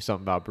mention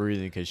something about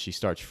breathing because she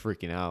starts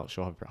freaking out.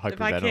 She'll hyperventilate.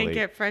 If I can't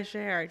get fresh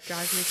air, it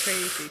drives me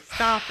crazy.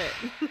 Stop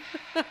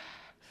it.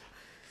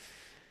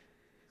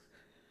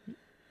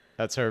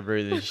 That's her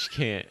breathing. She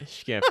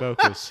can't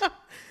focus.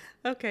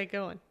 Okay,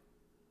 go on.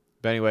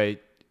 But anyway,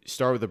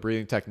 start with the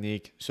breathing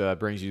technique. So that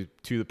brings you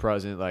to the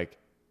present, like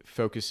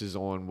focuses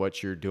on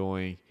what you're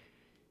doing.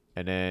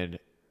 And then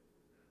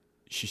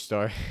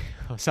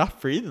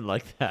stop breathing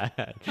like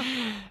that.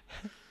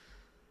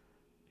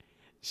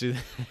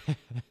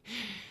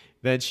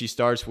 Then she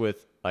starts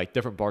with like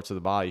different parts of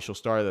the body. She'll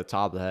start at the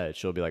top of the head.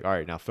 She'll be like, all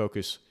right, now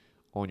focus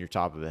on your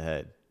top of the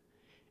head.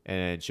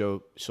 And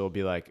she'll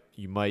be like,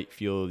 you might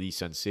feel these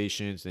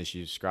sensations. And then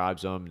she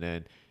describes them. And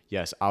then,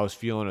 yes, I was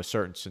feeling a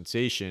certain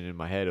sensation in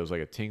my head. It was like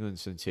a tingling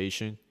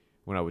sensation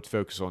when I would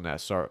focus on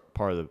that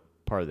part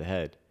of the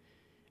head.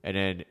 And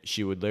then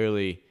she would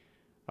literally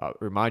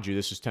remind you,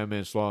 this is 10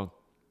 minutes long.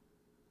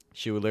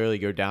 She would literally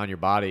go down your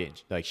body,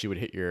 and like she would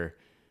hit your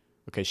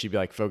okay, she'd be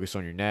like, focus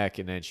on your neck,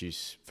 and then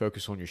she's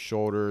focus on your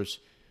shoulders,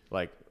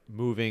 like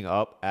moving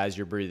up as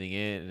you're breathing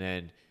in,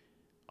 and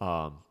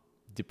then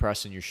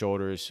depressing your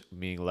shoulders,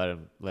 meaning let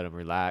them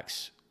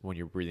relax when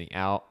you're breathing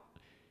out.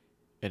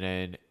 And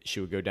then she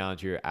would go down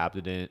to your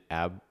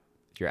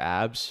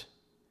abs,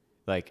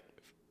 like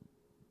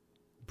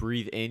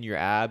breathe in your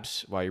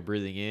abs while you're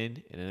breathing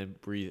in, and then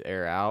breathe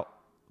air out,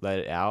 let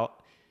it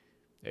out.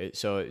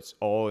 So it's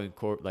all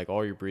like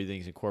all your breathing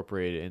is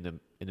incorporated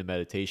in the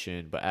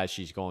meditation. But as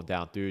she's going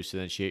down through, so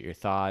then she hit your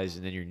thighs,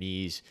 and then your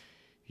knees,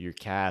 your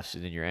calves,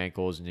 and then your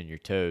ankles, and then your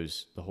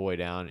toes the whole way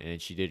down.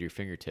 And she did your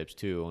fingertips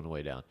too on the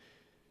way down.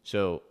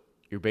 So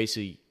you're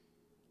basically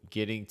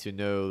getting to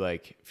know,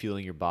 like,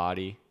 feeling your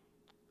body.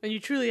 And you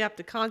truly have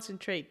to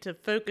concentrate to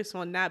focus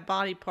on that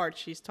body part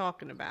she's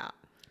talking about.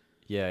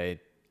 Yeah,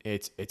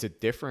 it's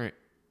different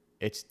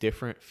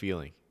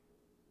feeling.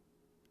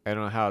 I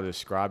don't know how to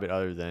describe it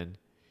other than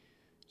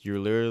you're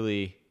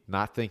literally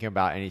not thinking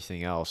about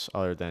anything else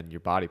other than your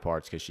body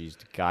parts, because she's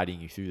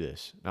guiding you through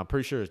this. And I'm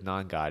pretty sure it's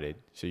non-guided,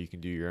 so you can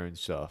do your own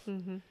stuff.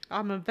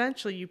 Mm-hmm.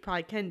 Eventually you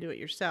probably can do it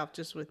yourself,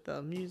 just with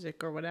the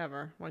music or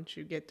whatever, once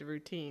you get the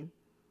routine.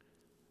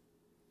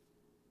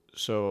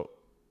 So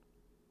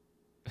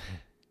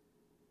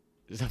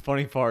the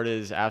funny part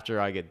is, after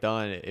I get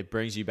done, it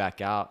brings you back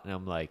out, and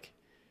I'm like,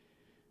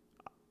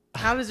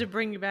 how does it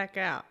bring you back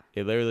out?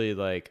 It literally,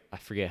 like, I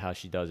forget how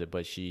she does it,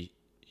 but she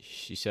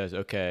says,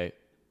 okay,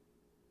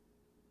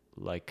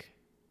 like,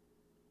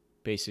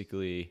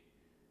 basically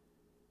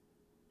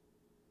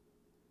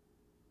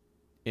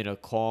in a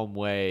calm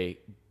way,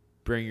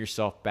 bring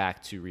yourself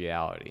back to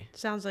reality.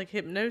 Sounds like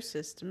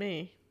hypnosis to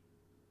me.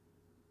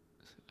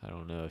 I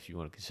don't know if you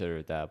want to consider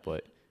it that,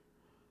 but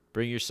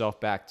bring yourself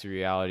back to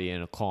reality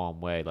in a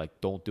calm way.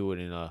 Like, don't do it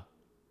in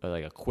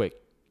a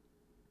quick,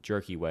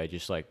 jerky way.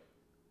 Just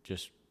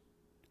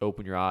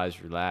open your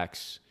eyes,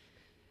 relax.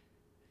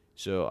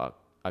 So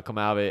I come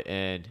out of it,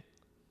 and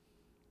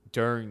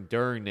during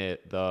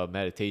the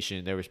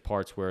meditation, there was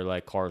parts where,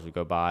 like, cars would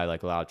go by,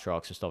 like loud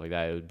trucks and stuff like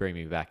that. It would bring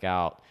me back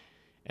out,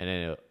 and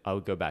then I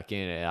would go back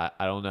in. And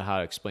I don't know how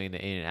to explain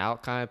the in and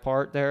out kind of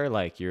part there.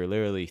 Like, you're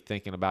literally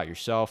thinking about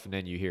yourself, and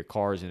then you hear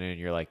cars, and then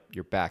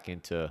you're back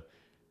into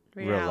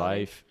reality. Real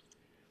life.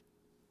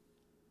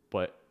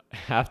 But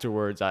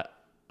afterwards, I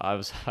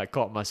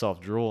caught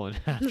myself drooling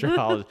after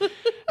I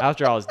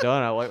was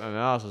done. I wiped my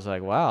mouth. I was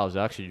like, wow, I was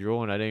actually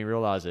drooling. I didn't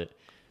realize it.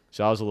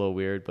 So that was a little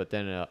weird. But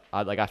then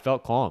I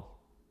felt calm.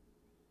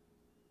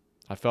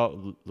 I felt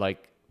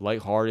like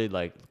lighthearted,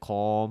 like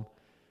calm,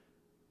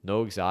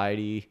 no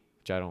anxiety,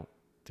 which I don't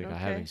think I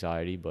have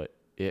anxiety, but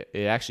it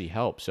actually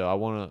helped. So I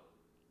want to.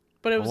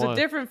 But it was a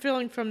different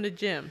feeling from the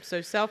gym.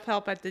 So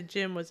self-help at the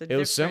gym was It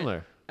was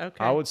similar.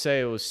 Okay. I would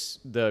say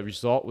the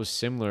result was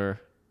similar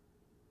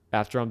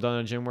after I'm done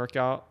a gym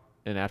workout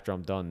and after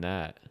I'm done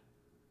that.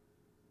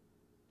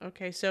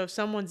 Okay, so if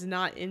someone's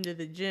not into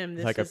the gym,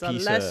 this like is a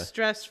less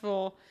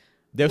stressful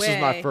This way.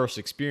 was my first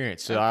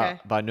experience, so Okay.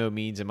 by no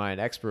means am I an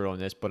expert on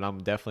this, but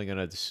I'm definitely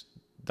going to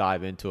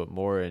dive into it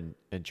more and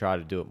try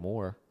to do it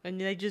more. And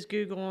they just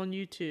Google on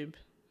YouTube.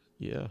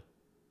 Yeah.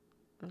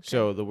 Okay.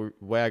 So the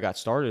way I got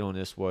started on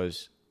this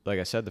was, like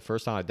I said, the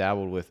first time I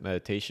dabbled with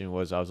meditation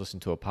was I was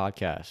listening to a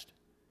podcast,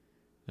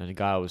 and the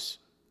guy was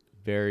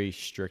very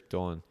strict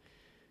on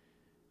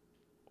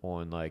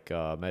like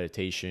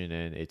meditation,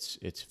 and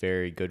it's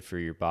very good for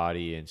your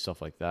body and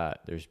stuff like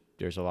that.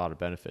 There's a lot of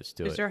benefits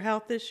to it. Is there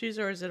health issues,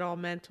 or is it all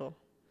mental?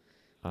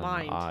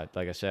 Mind.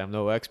 Like I said, I'm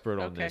no expert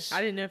on this.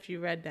 I didn't know if you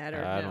read that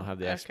or I no. don't have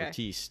the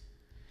expertise.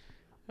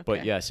 Okay.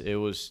 But yes,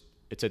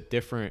 it's a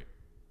different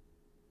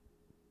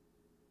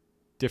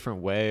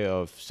way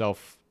of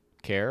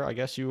self-care, I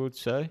guess you would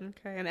say.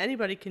 Okay, and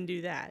anybody can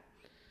do that.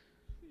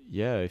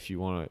 Yeah, if you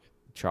want to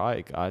try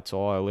it. That's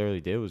all I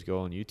literally did was go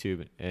on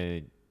YouTube,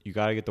 and you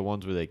got to get the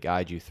ones where they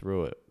guide you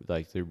through it,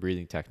 like their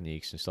breathing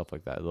techniques and stuff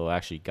like that. They'll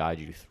actually guide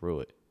you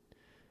through it.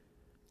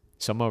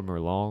 Some of them are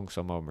long,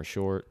 some of them are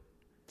short.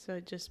 So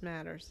it just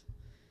matters.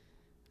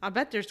 I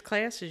bet there's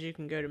classes you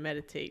can go to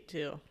meditate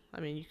too. I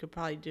mean, you could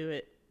probably do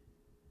it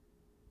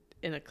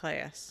in a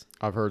class.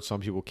 I've heard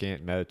some people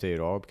can't meditate at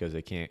all because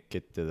they can't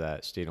get to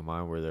that state of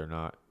mind where they're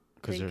not,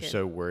 because they're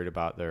so worried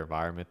about their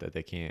environment that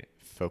they can't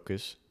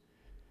focus.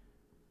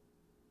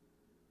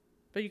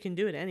 But you can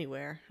do it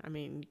anywhere. I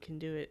mean, you can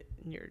do it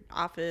in your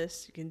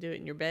office. You can do it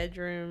in your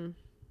bedroom,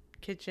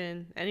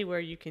 kitchen, anywhere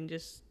you can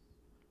just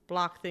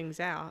block things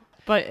out.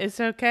 But it's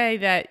okay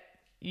that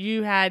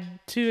you had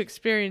two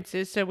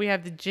experiences. So we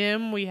have the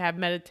gym, we have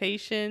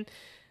meditation.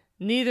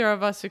 Neither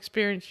of us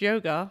experienced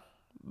yoga,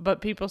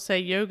 but people say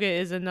yoga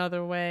is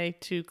another way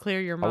to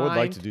clear your mind. I would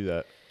like to do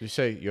that. You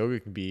say yoga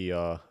can be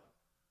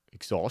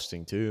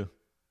exhausting too.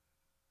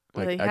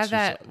 Well, they have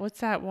that,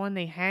 what's that one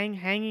they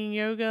hanging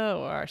yoga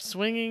or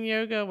swinging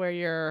yoga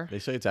where they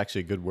say it's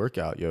actually a good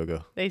workout,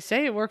 yoga. They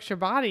say it works your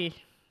body.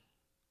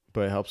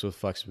 But it helps with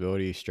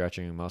flexibility,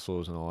 stretching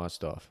muscles and all that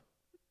stuff.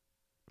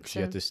 Because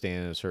you have to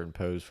stand in a certain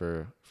pose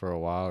for a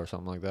while or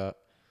something like that.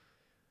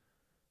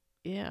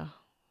 Yeah.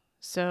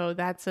 So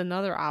that's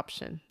another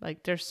option.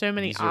 Like there's so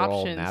many These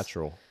options. These are all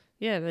natural.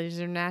 Yeah, these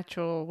are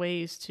natural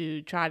ways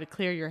to try to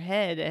clear your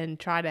head and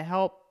try to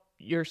help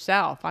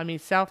yourself. I mean,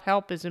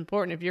 self-help is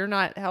important. If you're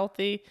not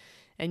healthy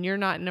and you're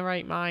not in the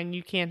right mind,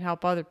 you can't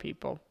help other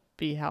people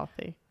be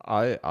healthy.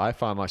 I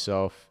find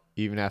myself,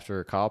 even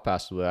after Kyle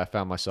passed away, I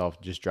found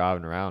myself just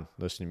driving around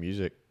listening to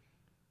music.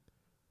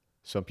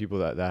 Some people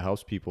that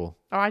helps people.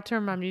 Oh, I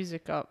turn my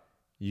music up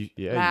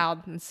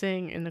loud and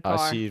sing in the car.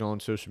 I see it on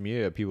social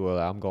media. People are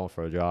like, I'm going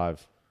for a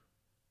drive.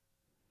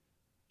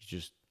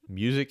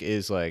 Music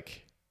is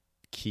like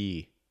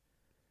key.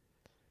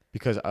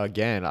 Because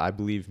again, I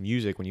believe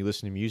music, when you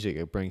listen to music,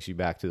 it brings you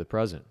back to the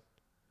present.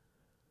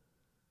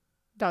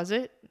 Does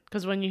it?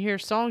 Because when you hear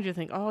songs, you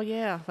think, oh,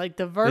 yeah, like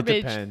the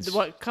verbiage,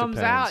 what comes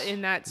out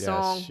in that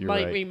song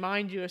might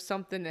remind you of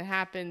something that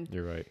happened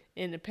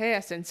in the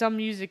past. And some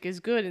music is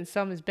good and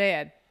some is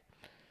bad.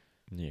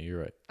 Yeah,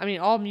 you're right. I mean,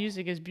 all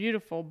music is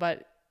beautiful,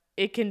 but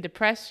it can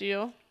depress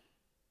you.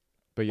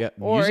 But yeah,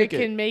 or it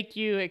can make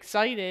you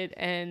excited.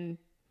 And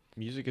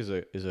music is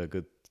a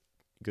good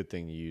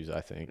thing to use,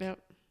 I think. Yep.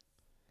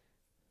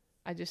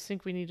 I just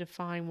think we need to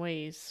find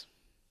ways.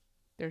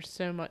 There's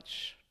so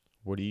much.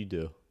 What do you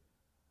do?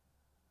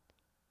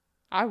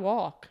 I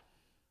walk.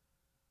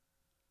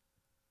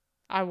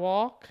 I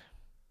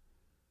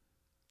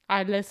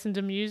listen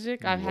to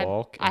music. I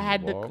walk and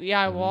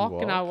I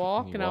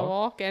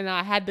walk. And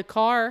I had the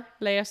car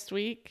last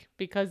week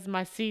because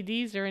my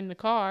CDs are in the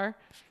car,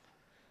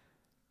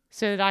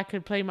 so that I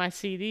could play my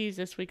CDs.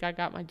 This week I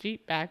got my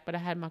Jeep back, but I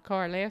had my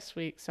car last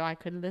week, so I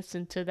could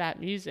listen to that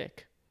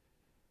music.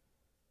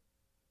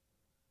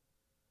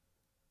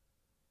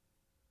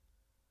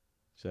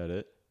 Is that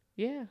it?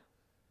 Yeah.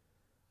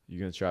 You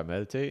gonna try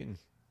meditating?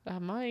 I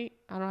might.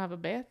 I don't have a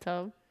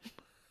bathtub.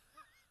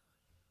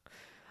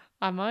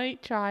 I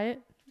might try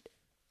it.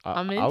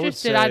 I'm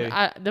interested.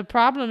 The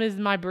problem is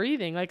my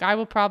breathing. Like, I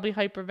will probably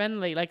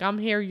hyperventilate. Like, I'm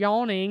here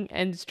yawning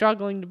and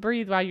struggling to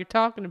breathe while you're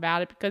talking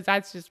about it because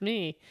that's just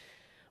me.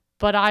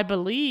 But I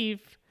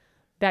believe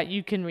that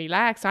you can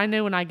relax. I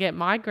know when I get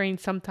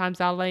migraines,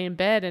 sometimes I'll lay in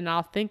bed and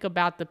I'll think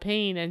about the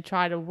pain and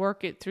try to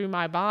work it through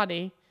my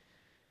body.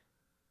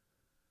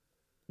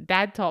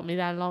 Dad taught me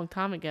that a long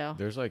time ago.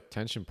 There's like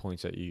tension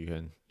points that you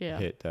can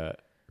hit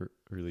that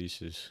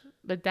releases.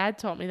 But Dad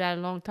taught me that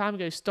a long time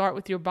ago. Start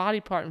with your body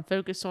part and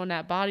focus on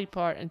that body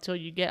part until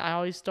you get. I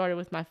always started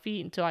with my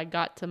feet until I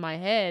got to my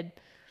head,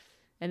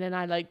 and then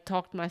I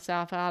talked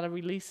myself out of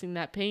releasing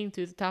that pain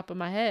through the top of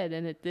my head,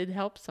 and it did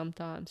help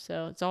sometimes.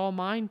 So it's all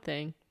mind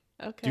thing.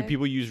 Okay. Do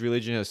people use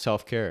religion as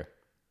self-care?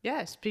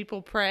 Yes,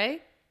 people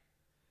pray.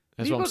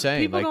 That's what I'm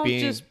saying. People don't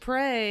just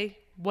pray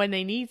when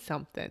they need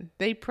something.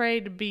 They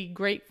pray to be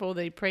grateful.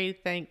 They pray to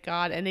thank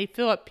God, and they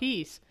feel at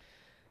peace.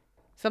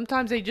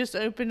 Sometimes they just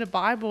open the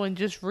Bible and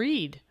just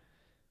read,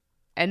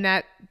 and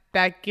that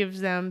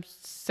gives them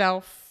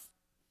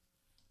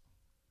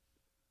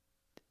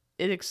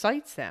it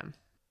excites them.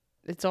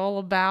 It's all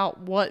about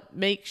what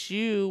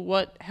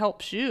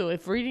helps you.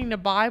 If reading the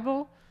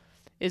Bible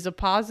is a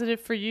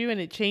positive for you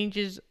and it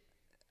changes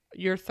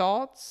your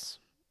thoughts,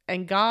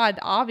 and God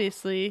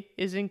obviously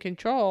is in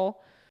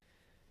control,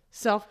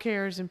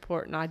 self-care is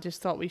important. I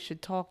just thought we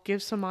should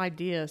give some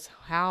ideas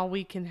how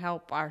we can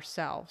help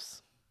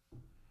ourselves.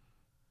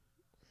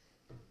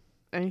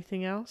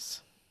 Anything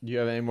else? Do you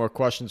have any more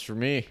questions for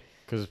me?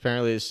 Because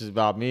apparently this is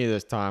about me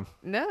this time.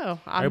 No.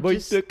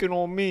 Everybody's picking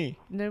on me.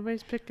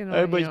 Nobody's picking on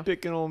Everybody's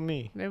picking on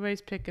me.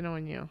 Nobody's picking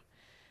on you.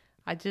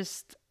 I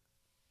just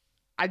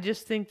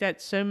think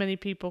that so many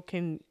people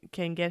can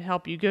get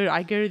help.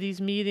 I go to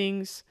these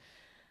meetings.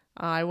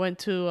 I went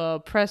to a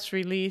press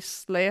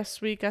release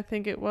last week, I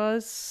think it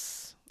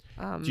was.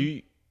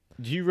 Do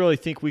you really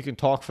think we can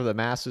talk for the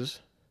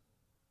masses?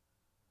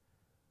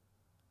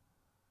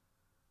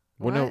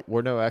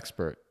 We're no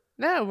expert.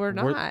 No, we're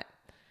not.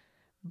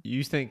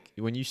 You think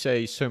when you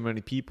say so many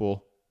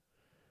people,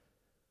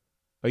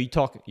 are you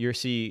talking?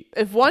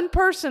 If one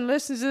person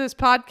listens to this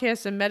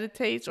podcast and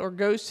meditates, or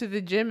goes to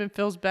the gym and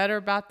feels better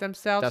about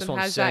themselves and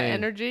has that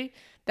energy,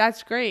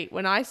 that's great.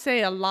 When I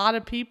say a lot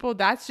of people,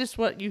 that's just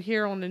what you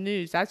hear on the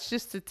news. That's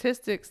just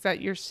statistics that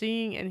you're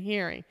seeing and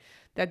hearing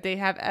that they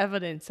have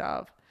evidence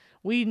of.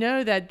 We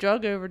know that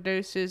drug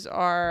overdoses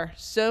are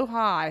so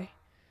high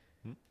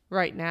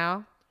right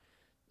now.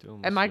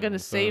 Am I going to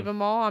save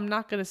them all? I'm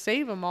not going to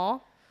save them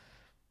all.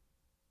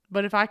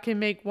 But if I can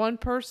make one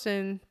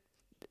person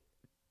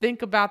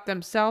think about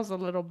themselves a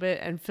little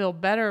bit and feel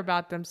better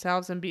about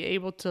themselves and be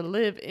able to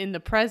live in the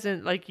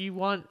present like you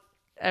want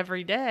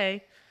every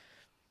day,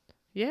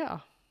 yeah.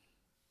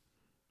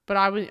 But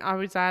I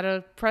was at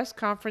a press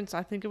conference,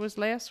 I think it was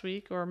last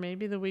week or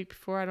maybe the week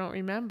before, I don't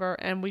remember,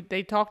 and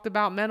they talked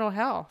about mental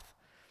health.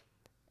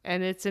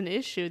 And it's an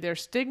issue.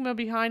 There's stigma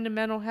behind the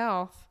mental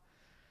health.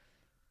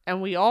 And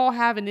we all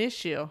have an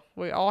issue.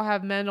 We all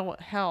have mental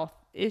health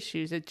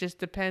issues. It just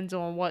depends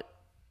on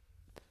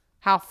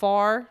how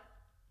far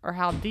or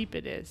how deep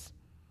it is.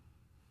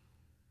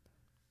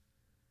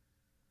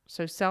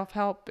 So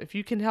self-help, if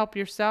you can help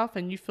yourself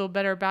and you feel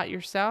better about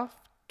yourself,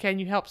 can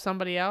you help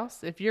somebody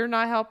else? If you're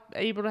not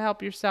able to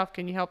help yourself,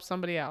 can you help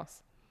somebody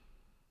else?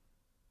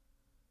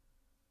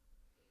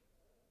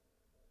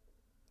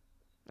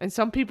 And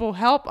some people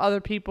help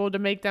other people to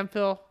make them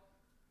feel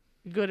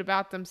good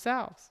about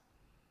themselves.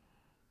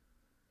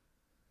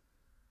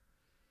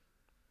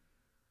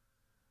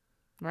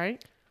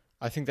 Right?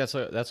 I think that's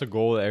a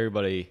goal that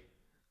everybody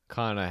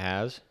kind of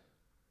has.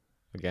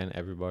 Again,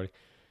 everybody.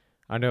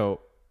 I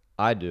know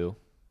I do.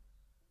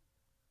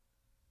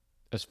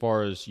 As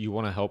far as you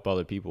want to help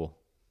other people,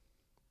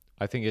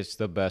 I think it's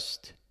the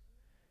best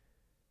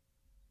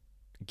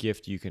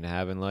gift you can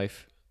have in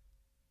life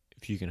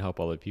if you can help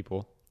other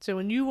people. So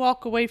when you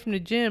walk away from the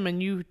gym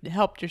and you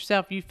helped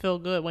yourself, you feel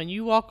good. When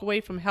you walk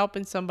away from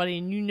helping somebody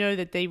and you know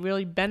that they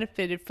really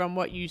benefited from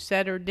what you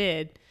said or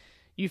did,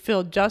 you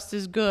feel just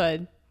as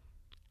good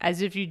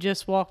as if you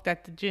just walked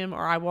at the gym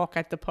or I walk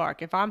at the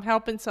park. If I'm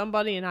helping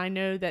somebody and I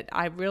know that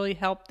I really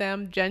helped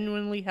them,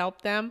 genuinely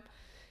helped them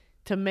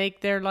to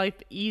make their life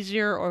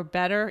easier or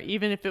better,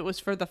 even if it was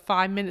for the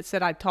 5 minutes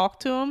that I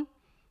talked to them,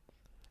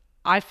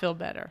 I feel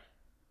better.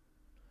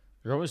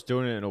 You're always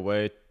doing it in a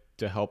way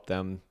to help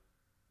them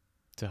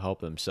to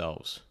help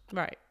themselves.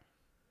 Right.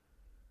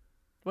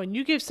 When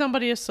you give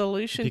somebody a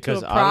solution Because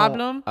to a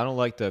problem, I don't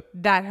like the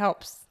that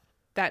helps.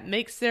 That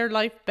makes their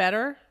life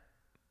better.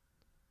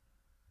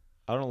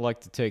 I don't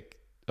like to take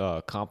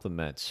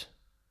compliments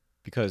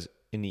because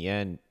in the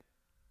end,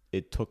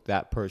 it took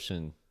that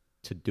person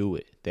to do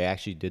it. They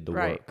actually did the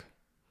Right. work.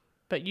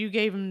 But you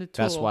gave them the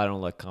tool. That's why I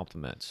don't like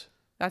compliments.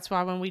 That's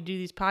why when we do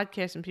these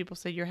podcasts and people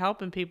say you're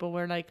helping people,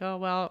 we're like, oh,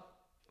 well,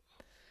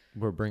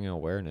 We're bringing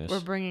awareness. we're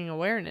bringing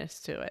awareness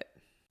to it.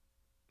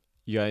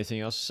 You got anything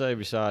else to say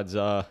besides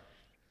go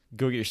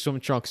get your swim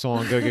trunks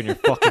on, go get in your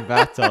fucking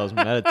bathtubs,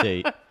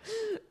 meditate.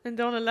 And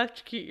don't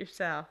electrocute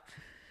yourself.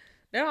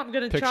 No, I'm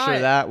going to try Picture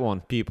it. that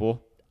one,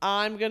 people.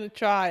 I'm going to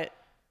try it.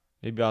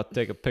 Maybe I'll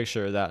take a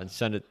picture of that and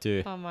send it to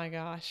you. Oh, my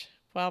gosh.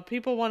 Well,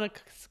 people want a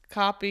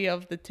copy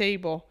of the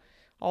table,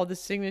 all the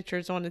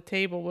signatures on the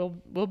table.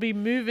 We'll be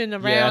moving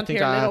around think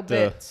here a I little have to-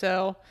 bit.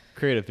 So,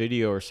 Create a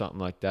video or something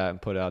like that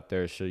and put it out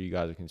there so you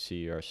guys can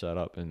see our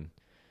setup. And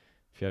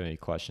if you have any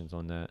questions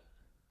on that.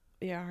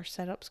 yeah, our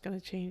setup's going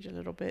to change a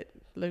little bit.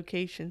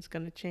 Location's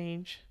going to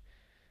change.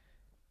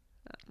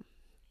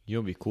 You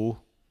know what'd be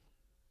cool?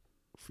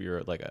 If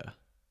you're like a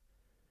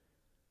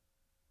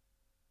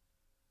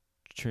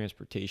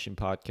transportation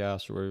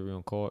podcast or whatever you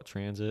want to call it,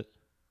 transit.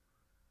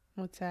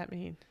 What's that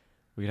mean?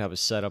 We could have a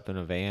setup in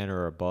a van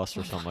or a bus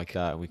or something like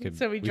that. We could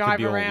So we could drive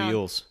be around. on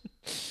wheels.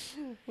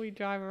 We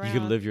drive around. You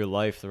could live your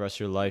life, the rest of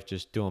your life,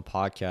 just doing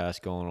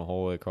podcasts, going a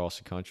whole way across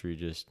the country.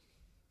 Just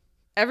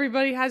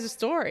Everybody has a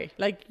story.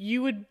 Like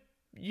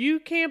you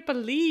can't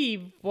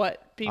believe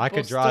what I could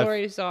people's drive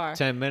stories are.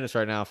 10 minutes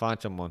right now,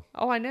 find someone.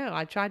 Oh, I know.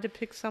 I tried to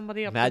pick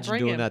somebody up. Imagine to bring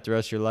doing him. that the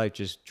rest of your life,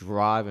 just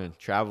driving,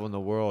 traveling the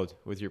world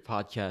with your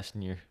podcast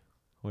and your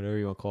whatever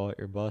you want to call it,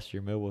 your bus,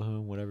 your mobile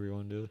home, whatever you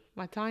want to do.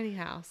 My tiny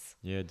house.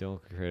 Yeah,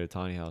 Dylan could create a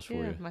tiny house for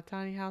Yeah, you. my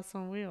tiny house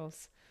on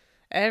wheels.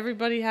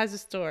 Everybody has a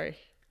story.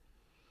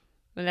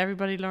 And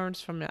everybody learns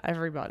from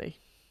everybody.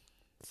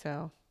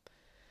 So,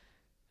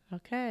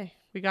 okay.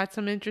 We got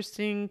some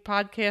interesting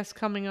podcasts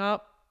coming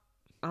up.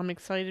 I'm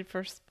excited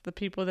for the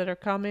people that are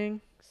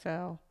coming.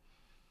 So,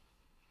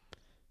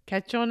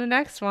 catch you on the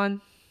next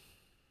one.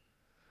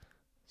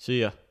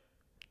 See ya.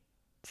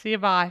 See you.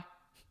 Bye.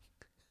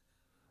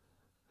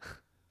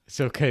 It's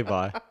okay,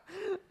 bye.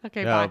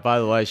 Okay, Yeah, bye. by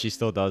the way, she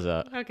still does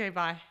that. Okay,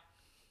 bye.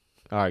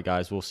 All right,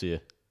 guys, we'll see you.